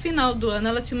aí no final do ano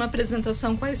ela tinha uma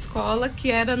apresentação com a escola que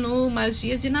era no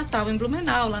Magia de Natal em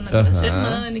Blumenau, lá na Vila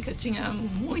Germânica, tinha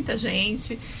muita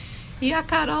gente. E a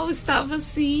Carol estava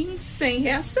assim, sem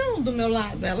reação do meu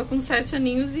lado. Ela com 7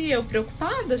 aninhos e eu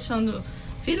preocupada, achando...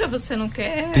 Filha, você não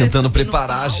quer... Tentando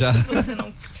preparar palco, já.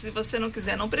 Se você não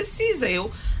quiser, não precisa. Eu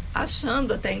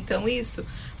achando até então isso.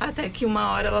 Até que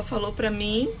uma hora ela falou pra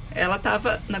mim,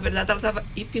 na verdade ela tava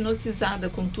hipnotizada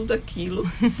com tudo aquilo,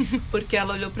 porque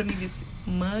ela olhou pra mim e disse,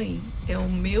 mãe, é o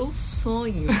meu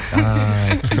sonho.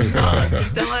 Nossa,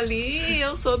 então ali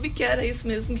eu soube que era isso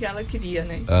mesmo que ela queria,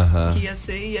 né? Que ia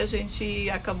ser, e a gente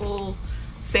acabou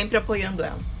sempre apoiando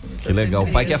ela. Que legal.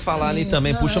 O pai quer falar ali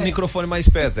também. Puxa o microfone mais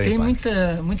perto aí, tem pai.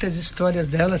 Muitas histórias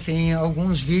dela. Tem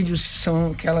alguns vídeos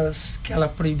que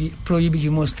ela proíbe de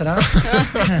mostrar.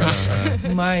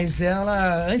 Mas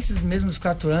ela, antes mesmo dos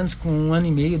 4 anos, com 1 ano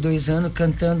e meio, 2 anos,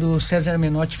 cantando César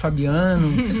Menotti e Fabiano,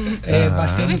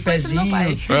 batendo o pezinho,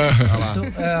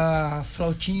 a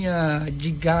flautinha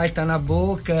de gaita na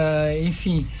boca,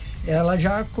 enfim. Ela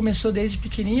já começou desde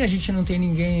pequenininha. A gente não tem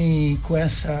ninguém com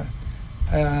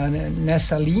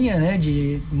nessa linha, né,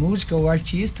 de música ou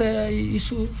artista, e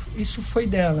isso foi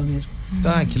dela mesmo.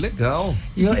 Que legal.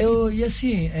 E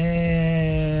assim,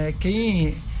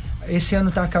 esse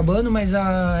ano tá acabando, mas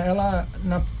ela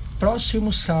na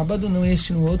próximo sábado, não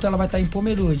esse no outro, ela vai estar em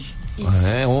Pomerode.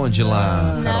 Onde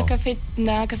lá?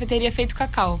 Na cafeteria Feito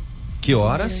Cacau. Que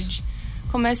horas?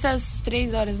 Começa às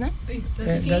 3 horas, né? Isso,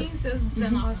 das 15 às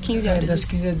 19. 15 horas. Das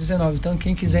 15 às 19. Então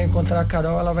quem quiser encontrar a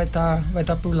Carol, ela vai tá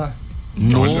por lá.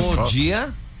 No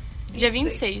dia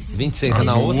 26. 26, é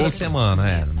na outra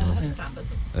semana, sábado.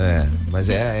 Mas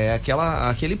é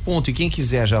aquele ponto. E quem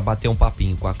quiser já bater um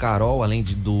papinho com a Carol, além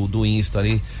do Insta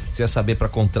ali, quiser saber pra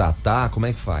contratar, como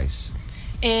é que faz?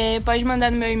 Pode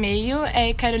mandar no meu e-mail,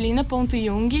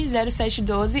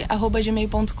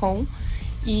 carolina.jung0712@gmail.com.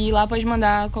 E lá pode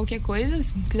mandar qualquer coisa,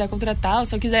 se quiser contratar, ou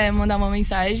se quiser mandar uma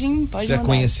mensagem, pode mandar. Você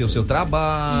conhecer o seu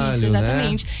trabalho, isso,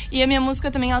 exatamente. Né? E a minha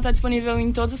música também, ela tá disponível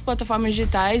em todas as plataformas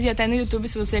digitais e até no YouTube,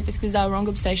 se você pesquisar Wrong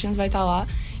Obsessions, vai estar lá.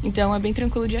 Então é bem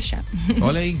tranquilo de achar.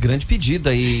 Olha aí, grande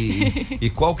pedida.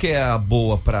 E qual que é a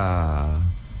boa pra...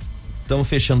 Estamos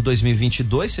fechando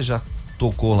 2022, você já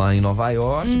tocou lá em Nova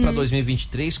York. Pra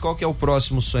 2023, qual que é o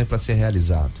próximo sonho pra ser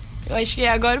realizado? Eu acho que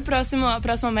agora a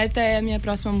próxima meta é a minha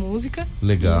próxima música.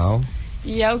 Legal. Isso.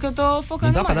 E é o que eu tô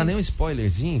focando mais. Não dá pra dar nenhum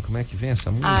spoilerzinho? Como é que vem essa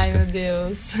música? Ai, meu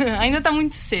Deus. Ainda tá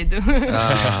muito cedo.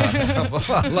 Tá bom.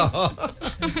 Lá, ó.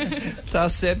 Tá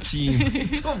certinho.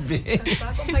 Muito bem. É só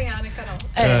acompanhar, né, Carol?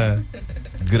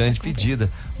 Grande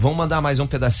pedida. Vamos mandar mais um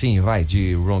pedacinho, vai,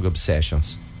 de Wrong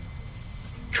Obsessions.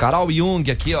 Carol Jung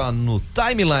aqui, ó, no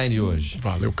Timeline hoje.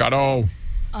 Valeu, Carol.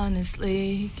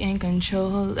 Honestly, can't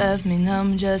control, left me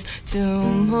numb just to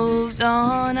move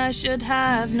on. I should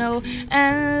have known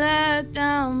and let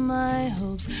down my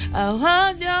hopes. I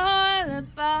was your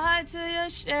alibi to your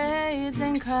shades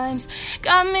and crimes.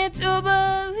 Got me to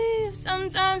believe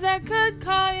sometimes I could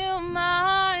call you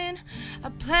mine. I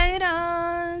played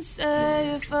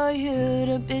unsafe for you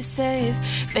to be safe,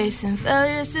 facing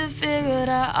failures to figure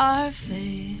out our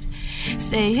fate.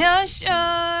 Say you're sure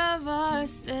of our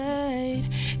state.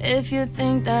 If you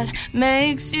think that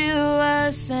makes you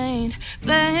a saint,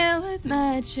 playing with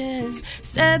matches,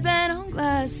 stepping on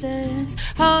glasses,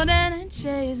 holding and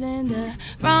chasing the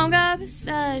wrong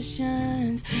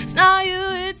obsessions. It's not you,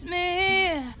 it's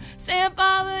me. Say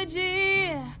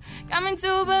apology. Coming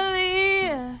to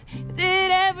believe you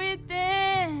did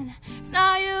everything. It's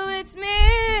not you, it's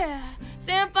me.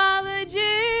 Say apology.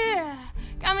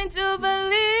 Coming to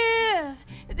believe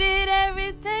you did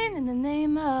everything in the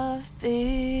name of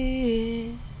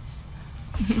peace.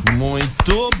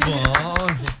 Muito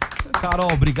bom.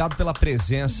 Carol, obrigado pela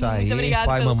presença aí. Muito obrigado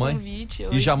pai, pelo mamãe. convite.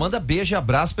 E já manda beijo e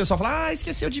abraço. O pessoal fala,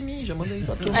 esqueceu de mim. Já manda aí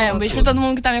pra todo mundo. Um beijo pra todo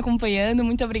mundo que tá me acompanhando.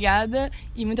 Muito obrigada.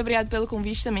 E muito obrigado pelo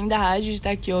convite também da rádio de estar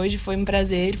aqui hoje. Foi um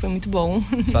prazer, foi muito bom.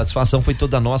 Satisfação foi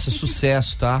toda nossa.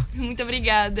 Sucesso, tá? Muito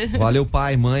obrigada. Valeu,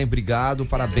 pai, mãe. Obrigado,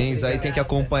 parabéns. Obrigada. Aí tem que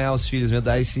acompanhar os filhos,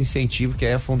 dar esse incentivo que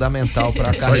é fundamental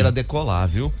pra carreira decolar,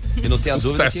 viu? E não tenha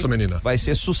dúvida que menina. Vai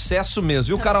ser sucesso mesmo,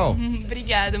 viu, Carol?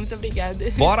 Obrigada, muito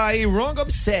obrigada. Bora aí, Wrong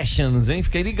Obsessions, hein?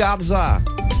 Fiquem ligados a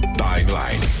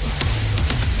Timeline.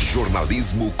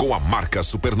 Jornalismo com a marca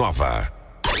Supernova.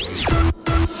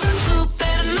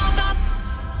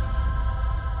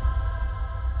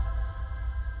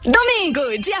 Domingo,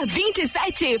 dia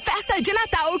 27, festa de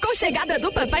Natal com chegada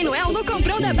do Papai Noel no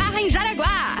Comprão da Barra em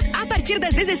Jaraguá. A partir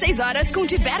das 16 horas com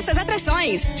diversas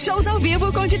atrações, shows ao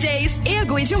vivo com DJs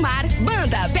Ego e Gilmar,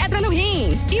 banda Pedra no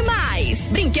Rim e mais,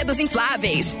 brinquedos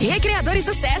infláveis, recreadores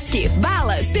do Sesc,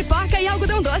 balas, pipoca e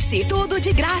algodão doce, tudo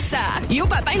de graça. E o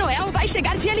Papai Noel vai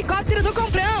chegar de helicóptero do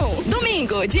Comprão.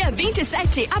 Domingo, dia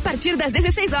 27, a partir das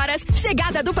 16 horas,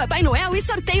 chegada do Papai Noel e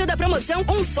sorteio da promoção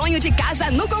Um Sonho de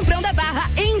Casa no Comprão da Barra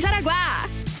em Jaraguá.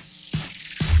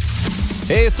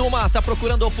 Ei, turma, tá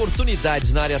procurando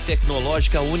oportunidades na área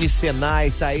tecnológica?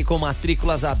 Unisenai tá aí com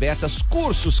matrículas abertas.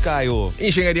 Cursos, Caio.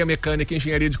 Engenharia mecânica,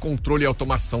 engenharia de controle e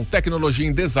automação, tecnologia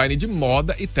em design de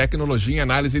moda e tecnologia em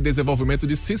análise e desenvolvimento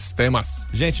de sistemas.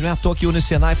 Gente, não é à toa que o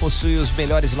Unisenai possui os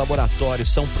melhores laboratórios,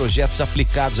 são projetos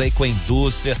aplicados aí com a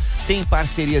indústria, tem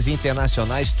parcerias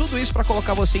internacionais, tudo isso para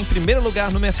colocar você em primeiro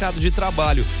lugar no mercado de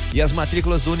trabalho. E as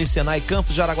matrículas do Unisenai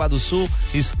Campus Jaraguá do Sul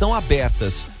estão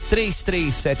abertas.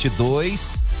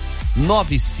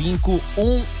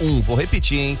 3372-9511. Vou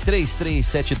repetir, hein?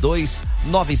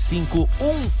 3372-9511.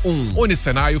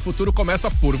 Unisenai, o futuro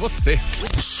começa por você.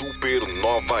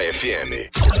 Supernova FM.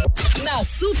 Na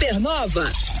Supernova,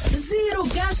 giro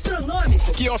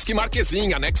gastronômico. Quiosque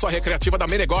Marquezinha, anexo à recreativa da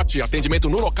Menegote. Atendimento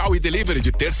no local e delivery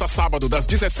de terça a sábado, das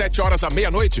 17 horas à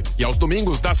meia-noite e aos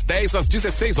domingos, das 10 às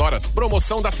 16 horas.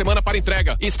 Promoção da semana para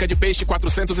entrega. Isca de peixe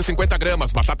 450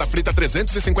 gramas, batata frita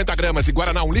 350 gramas e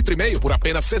Guaraná 1,5 litro por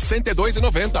apenas R$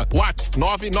 62,90. WhatsApp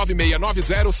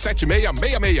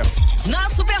 996907666. Na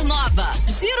Supernova,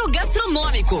 giro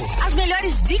gastronômico. As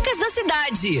melhores dicas da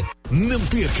cidade. Não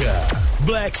perca!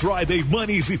 Black Friday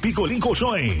Money's e Picolim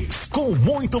Colchões. Com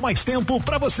muito mais tempo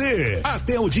pra você.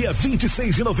 Até o dia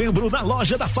 26 de novembro na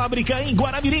loja da fábrica em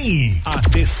Guaramirim.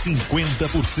 Até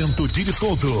 50% de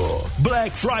desconto.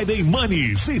 Black Friday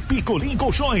Money's e Picolim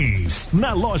Colchões.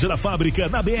 Na loja da fábrica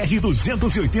na BR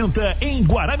 280 em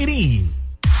Guaramirim.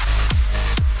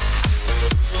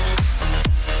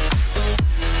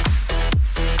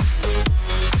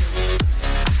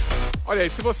 Olha aí,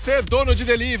 se você é dono de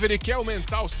delivery e quer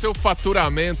aumentar o seu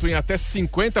faturamento em até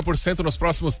 50% nos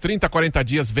próximos 30, 40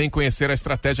 dias, vem conhecer a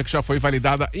estratégia que já foi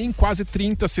validada em quase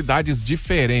 30 cidades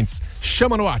diferentes.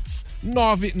 Chama no WhatsApp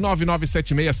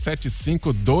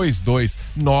 999767522.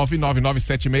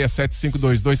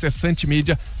 999767522. É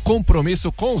Santimídia,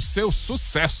 compromisso com o seu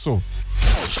sucesso.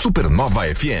 Supernova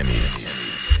FM.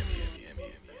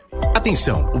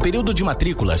 Atenção, o período de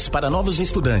matrículas para novos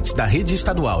estudantes da rede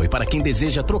estadual e para quem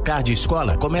deseja trocar de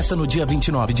escola começa no dia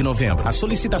 29 de novembro. As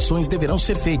solicitações deverão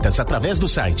ser feitas através do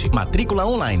site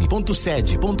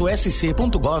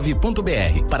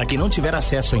matriculaonline.sed.sc.gov.br. Para quem não tiver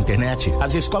acesso à internet,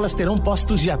 as escolas terão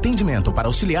postos de atendimento para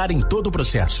auxiliar em todo o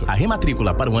processo. A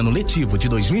rematrícula para o ano letivo de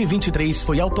 2023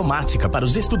 foi automática para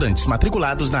os estudantes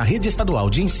matriculados na rede estadual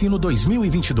de ensino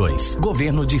 2022.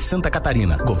 Governo de Santa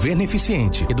Catarina. Governo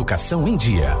eficiente. Educação em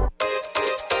dia.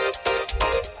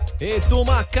 E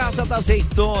turma, Casa da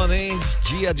Azeitona, hein?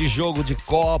 Dia de jogo de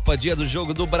Copa, dia do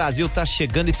jogo do Brasil tá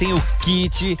chegando e tem o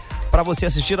kit para você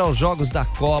assistir aos jogos da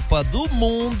Copa do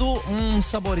Mundo,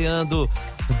 saboreando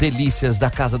delícias da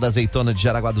Casa da Azeitona de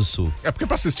Jaraguá do Sul. É porque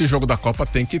para assistir jogo da Copa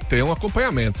tem que ter um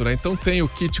acompanhamento, né? Então tem o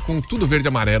kit com tudo verde e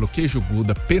amarelo, queijo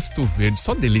Gouda, pesto verde,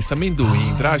 só delícia,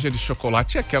 amendoim, draga de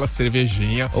chocolate e aquela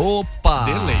cervejinha. Opa!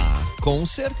 Delay. Com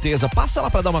certeza. Passa lá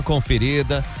para dar uma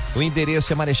conferida. O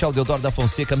endereço é Marechal Deodoro da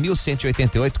Fonseca,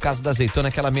 1188, Casa da Azeitona,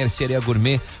 aquela mercearia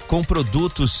gourmet com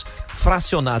produtos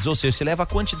fracionados, ou seja, você leva a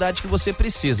quantidade que você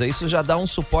precisa. Isso já dá um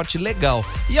suporte legal.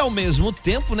 E ao mesmo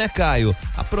tempo, né, Caio?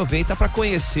 Aproveita para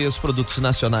conhecer os produtos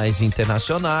nacionais e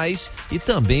internacionais e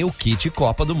também o kit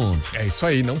Copa do Mundo. É isso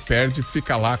aí, não perde,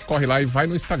 fica lá, corre lá e vai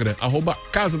no Instagram,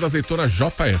 @Casa da Azeitona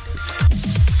JS.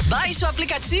 Baixe o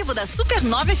aplicativo da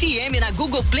Supernova FM na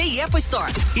Google Play e Apple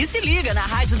Store. E se liga na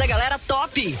rádio da galera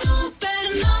top.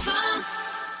 Supernova.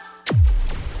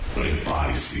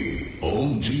 Prepare-se,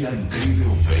 um dia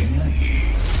incrível vem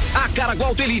aí. A Caraguá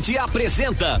Auto Elite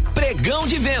apresenta Pregão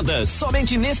de Vendas.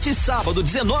 Somente neste sábado,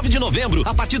 19 de novembro,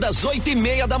 a partir das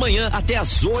 8:30 da manhã até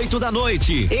as 8 da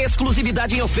noite.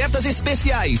 Exclusividade em ofertas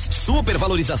especiais.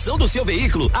 Supervalorização do seu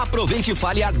veículo. Aproveite e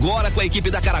fale agora com a equipe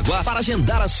da Caraguá para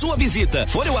agendar a sua visita.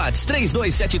 Fone Whats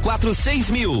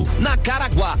 32746000. Na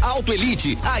Caraguá Auto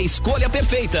Elite, a escolha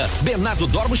perfeita. Bernardo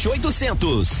Dormuch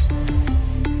 800.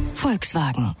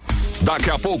 Volkswagen.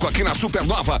 Daqui a pouco aqui na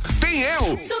Supernova tem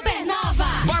eu. Supernova.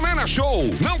 Banana Show,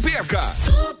 não perca.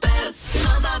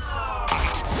 Supernova.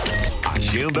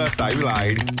 Agenda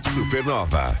Timeline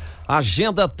Supernova.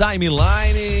 Agenda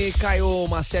Timeline, caiu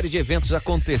uma série de eventos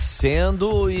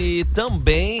acontecendo e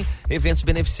também eventos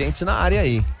beneficentes na área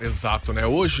aí. Exato, né?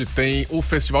 Hoje tem o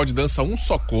Festival de Dança Um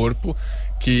Só Corpo,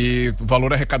 que o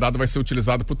valor arrecadado vai ser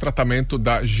utilizado para o tratamento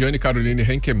da Giane Caroline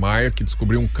Henkemeyer, que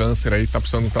descobriu um câncer aí, tá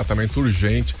precisando de um tratamento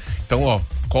urgente. Então, ó,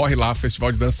 corre lá,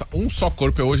 Festival de Dança Um Só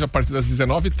Corpo é hoje a partir das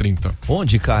 19h30.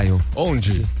 Onde, Caio?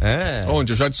 Onde?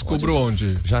 Onde? Eu já descubro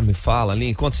onde. Já me fala ali,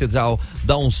 enquanto você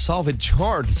dá um salve de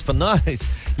hordes pra nós.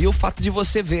 E o fato de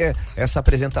você ver essa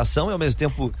apresentação e ao mesmo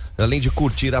tempo, além de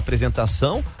curtir a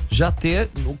apresentação, já ter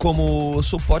como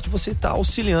suporte você tá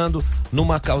auxiliando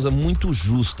numa causa muito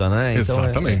justa, né? Então,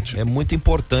 exatamente. É muito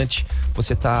importante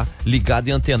você estar ligado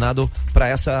e antenado para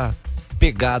essa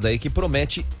pegada aí que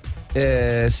promete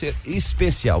ser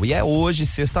especial. E é hoje,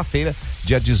 sexta-feira,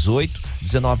 dia 18,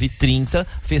 19h30,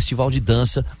 Festival de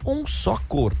Dança Um Só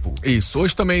Corpo. Isso,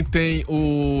 hoje também tem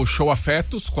o show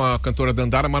Afetos com a cantora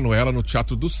Dandara Manuela no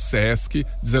Teatro do Sesc,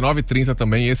 19h30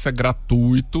 também, esse é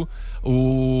gratuito.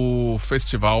 O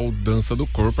Festival Dança do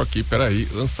Corpo aqui, peraí,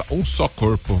 Dança Um Só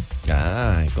Corpo.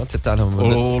 Enquanto você tá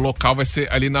O local vai ser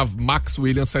ali na Max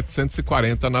Williams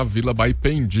 740, na Vila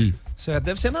Baipendi.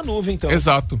 Deve ser na nuvem, então.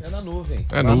 Exato. É na nuvem.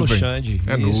 É lá nuvem. No Xande.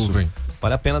 É isso. Nuvem.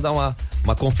 Vale a pena dar uma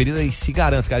conferida e se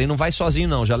garanta, cara. E não vai sozinho,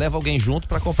 não. Já leva alguém junto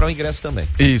pra comprar o ingresso também.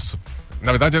 Isso.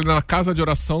 Na verdade, ele é na Casa de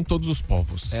Oração Todos os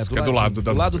Povos. Que é do lado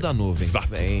da nuvem. Do lado da nuvem. Exato.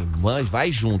 Bem, mas vai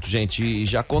junto, gente. E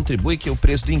já contribui que o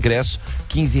preço do ingresso,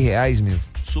 R$15, meu.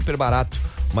 Super barato.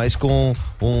 Mas com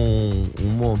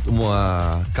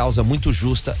uma causa muito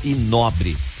justa e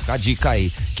nobre. Fica a dica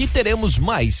aí. Que teremos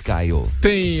mais, Caio?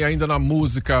 Tem ainda na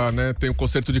música, né? Tem o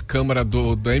concerto de câmara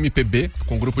da MPB,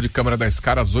 com o grupo de câmara da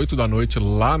SCAR, às 8 da noite,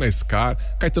 lá na SCAR.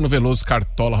 Caetano Veloso,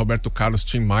 Cartola, Roberto Carlos,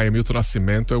 Tim Maia, Milton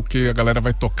Nascimento, é o que a galera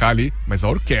vai tocar ali, mas a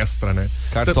orquestra, né?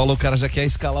 Cartola, o cara já quer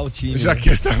escalar o time. Já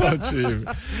quer escalar o time.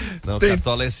 Não,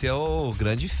 Cartola, esse é o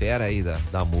grande fera aí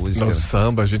da música. No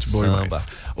samba, gente boa demais.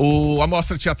 A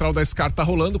mostra teatral da SCAR tá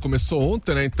rolando, começou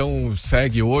ontem, né? Então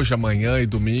segue hoje, amanhã e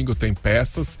domingo, tem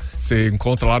peças. Você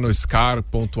encontra lá no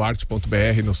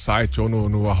scar.arte.br no site ou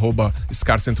no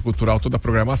 @SCAR Centro Cultural toda a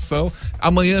programação.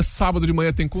 Amanhã, sábado de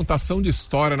manhã, tem contação de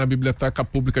história na Biblioteca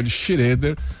Pública de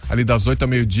Schroeder, ali das 8 ao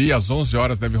meio-dia, às 11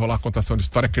 horas deve rolar a contação de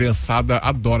história. A criançada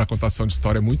adora a contação de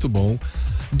história, é muito bom.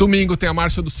 Domingo tem a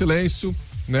Marcha do Silêncio,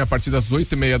 né? A partir das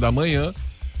 8h30 da manhã.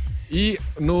 E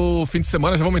no fim de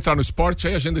semana, já vamos entrar no esporte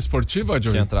aí, agenda esportiva,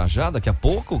 Johnny? Quer entrar já daqui a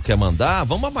pouco? Quer mandar?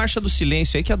 Vamos à Marcha do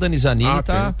Silêncio aí, que a Dani Zanini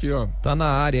tá na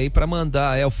área aí pra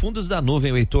mandar. É o Fundos da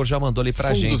Nuvem, o Heitor já mandou ali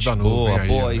pra gente. Fundos da Nuvem.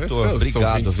 Boa, Heitor,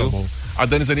 obrigado, viu? A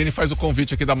Dani Zanini faz o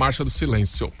convite aqui da Marcha do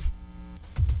Silêncio.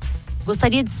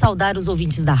 Gostaria de saudar os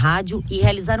ouvintes da rádio e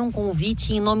realizar um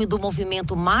convite em nome do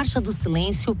movimento Marcha do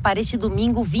Silêncio para este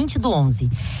domingo 20/11.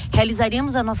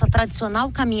 Realizaremos a nossa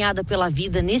tradicional caminhada pela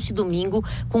vida neste domingo,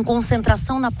 com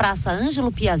concentração na Praça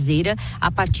Ângelo Piazeira,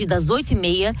 a partir das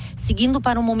 8h30, seguindo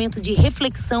para um momento de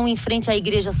reflexão em frente à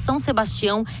Igreja São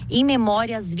Sebastião, em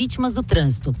memória às vítimas do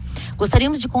trânsito.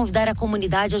 Gostaríamos de convidar a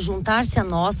comunidade a juntar-se a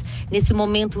nós nesse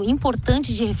momento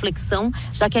importante de reflexão,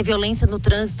 já que a violência no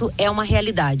trânsito é uma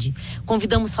realidade.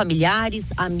 Convidamos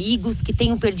familiares, amigos que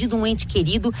tenham perdido um ente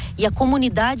querido e a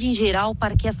comunidade em geral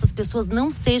para que essas pessoas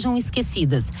não sejam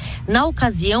esquecidas. Na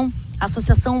ocasião, a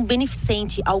Associação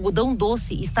Beneficente Algodão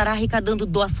Doce estará arrecadando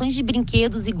doações de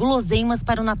brinquedos e guloseimas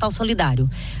para o Natal Solidário.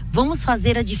 Vamos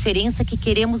fazer a diferença que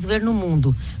queremos ver no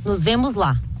mundo. Nos vemos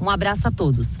lá. Um abraço a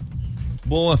todos.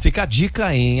 Boa, fica a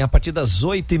dica, hein? A partir das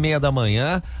 8h30 da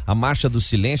manhã, a Marcha do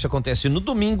Silêncio acontece no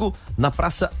domingo, na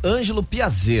Praça Ângelo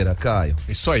Piazeira, Caio.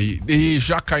 Isso aí. E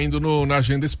já caindo na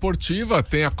agenda esportiva,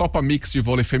 tem a Copa Mix de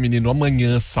Vôlei Feminino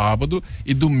amanhã, sábado,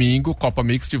 e domingo, Copa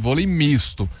Mix de Vôlei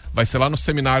Misto. Vai ser lá no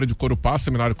Seminário de Corupá,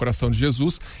 Seminário Coração de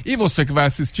Jesus. E você que vai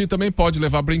assistir também pode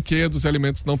levar brinquedos e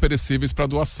alimentos não perecíveis para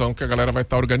doação, que a galera vai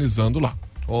estar organizando lá.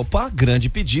 Opa, grande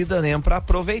pedida, né? Para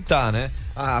aproveitar, né?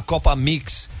 A Copa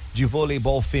Mix de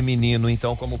voleibol feminino,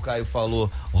 então, como o Caio falou,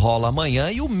 rola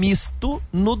amanhã, e o misto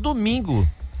no domingo,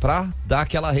 pra dar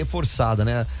aquela reforçada,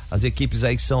 né? As equipes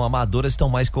aí que são amadoras estão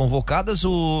mais convocadas.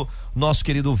 O nosso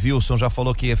querido Wilson já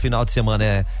falou que final de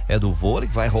semana é do vôlei,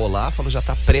 que vai rolar, falou já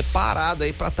tá preparado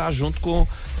aí pra estar junto com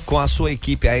a sua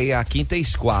equipe aí, a quinta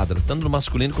esquadra, tanto no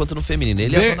masculino quanto no feminino.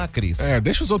 Ele é a Dona Cris.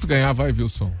 Deixa os outros ganhar, vai,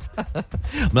 Wilson.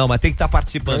 Não, mas tem que estar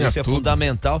participando, Ganha isso é tudo.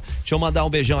 Fundamental. Deixa eu mandar um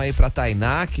beijão aí pra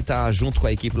Tainá, que tá junto com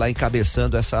a equipe lá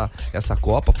encabeçando essa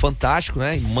Copa. Fantástico,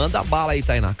 né? E manda bala aí,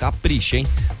 Tainá. Capricha, hein?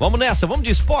 Vamos nessa, vamos de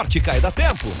esporte, Caio. Dá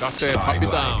tempo? Dá tempo,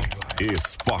 rapidão.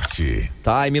 Esporte.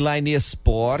 Timeline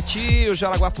Esporte. O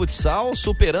Jaraguá Futsal,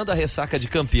 superando a ressaca de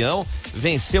campeão,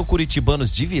 venceu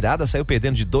Curitibanos de virada, saiu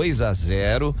perdendo de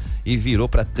 2-0 e virou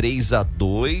para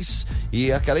 3-2.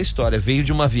 E aquela história, veio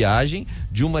de uma viagem,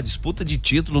 de uma disputa de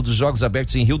título dos Jogos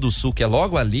Abertos em Rio do Sul, que é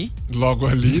logo ali. Logo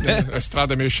ali, né? A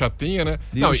estrada é meio chatinha, né?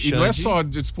 E não, e não é só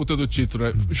de disputa do título,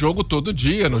 é jogo todo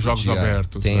dia nos Jogos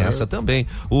Abertos. Tem né? essa também.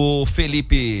 O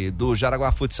Felipe do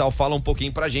Jaraguá Futsal fala um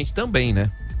pouquinho pra gente também,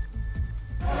 né?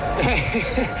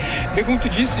 Como tu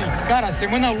disse, cara,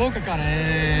 semana louca, cara,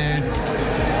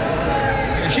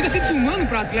 chega a ser desumano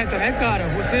pra atleta, né, cara?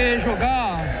 Você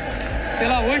jogar, sei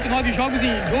lá, 8, 9 jogos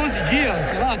em 12 dias,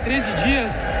 sei lá, 13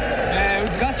 dias, o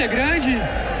desgaste é grande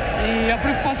e a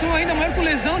preocupação ainda maior com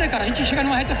lesão, né, cara? A gente chega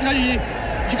numa reta final de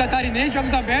catarinense,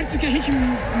 Jogos Abertos, o que a gente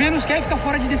menos quer é ficar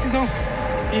fora de decisão.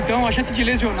 Então a chance de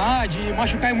lesionar, de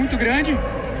machucar é muito grande,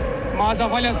 mas a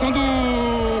avaliação que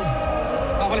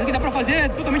dá pra fazer é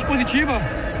totalmente positiva.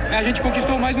 A gente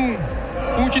conquistou mais um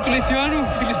título esse ano,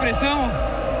 fica a expressão.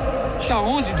 Acho que há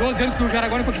 11, 12 anos que o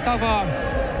Jaraguá não conquistava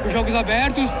os Jogos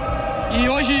Abertos. E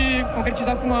hoje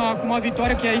concretizar com uma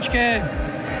vitória que a gente quer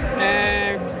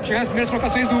chegar nas primeiras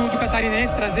colocações do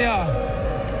catarinense, trazer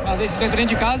as decisões dentro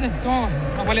de casa. Então,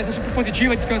 uma avaliação super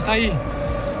positiva, descansar e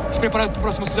se preparar para os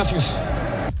próximos desafios.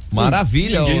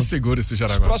 Maravilha. Ninguém segura esse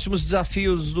Jaraguá. Os próximos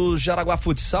desafios do Jaraguá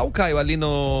Futsal, Caio, ali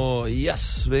no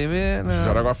Yes, baby, né?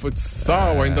 Jaraguá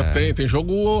Futsal ainda tem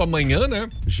jogo amanhã, né?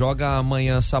 Joga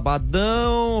amanhã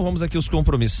sabadão. Vamos aqui os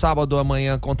compromissos. Sábado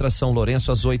amanhã contra São Lourenço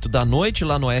às 8 da noite,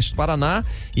 lá no Oeste do Paraná.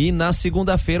 E na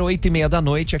segunda-feira, 8h30 da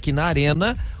noite, aqui na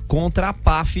Arena, contra a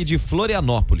PAF de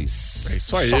Florianópolis. É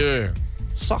isso aí.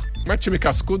 Só. Mas time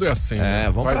cascudo é assim,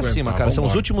 né? Vamos pra cima, cara. São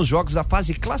os últimos jogos da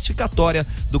fase classificatória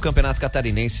do Campeonato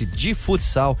Catarinense de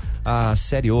Futsal, a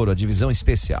Série Ouro, a divisão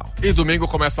especial. E domingo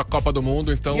começa a Copa do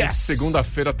Mundo, então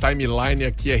segunda-feira timeline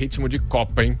aqui é ritmo de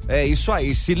Copa, hein? É isso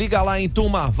aí, se liga lá, hein,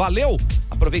 turma. Valeu!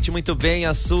 Aproveite muito bem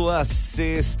a sua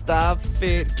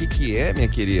sexta-feira. Que é, minha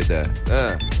querida?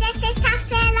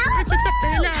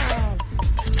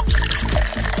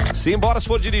 Simbora, se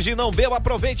for dirigir, não beba,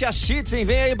 aproveite a Cheats, hein?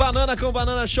 Vem aí, Banana com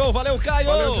Banana Show. Valeu, Caio!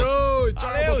 Valeu, Joe!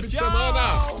 Tchau, bom fim de semana!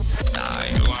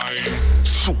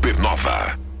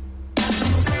 Supernova.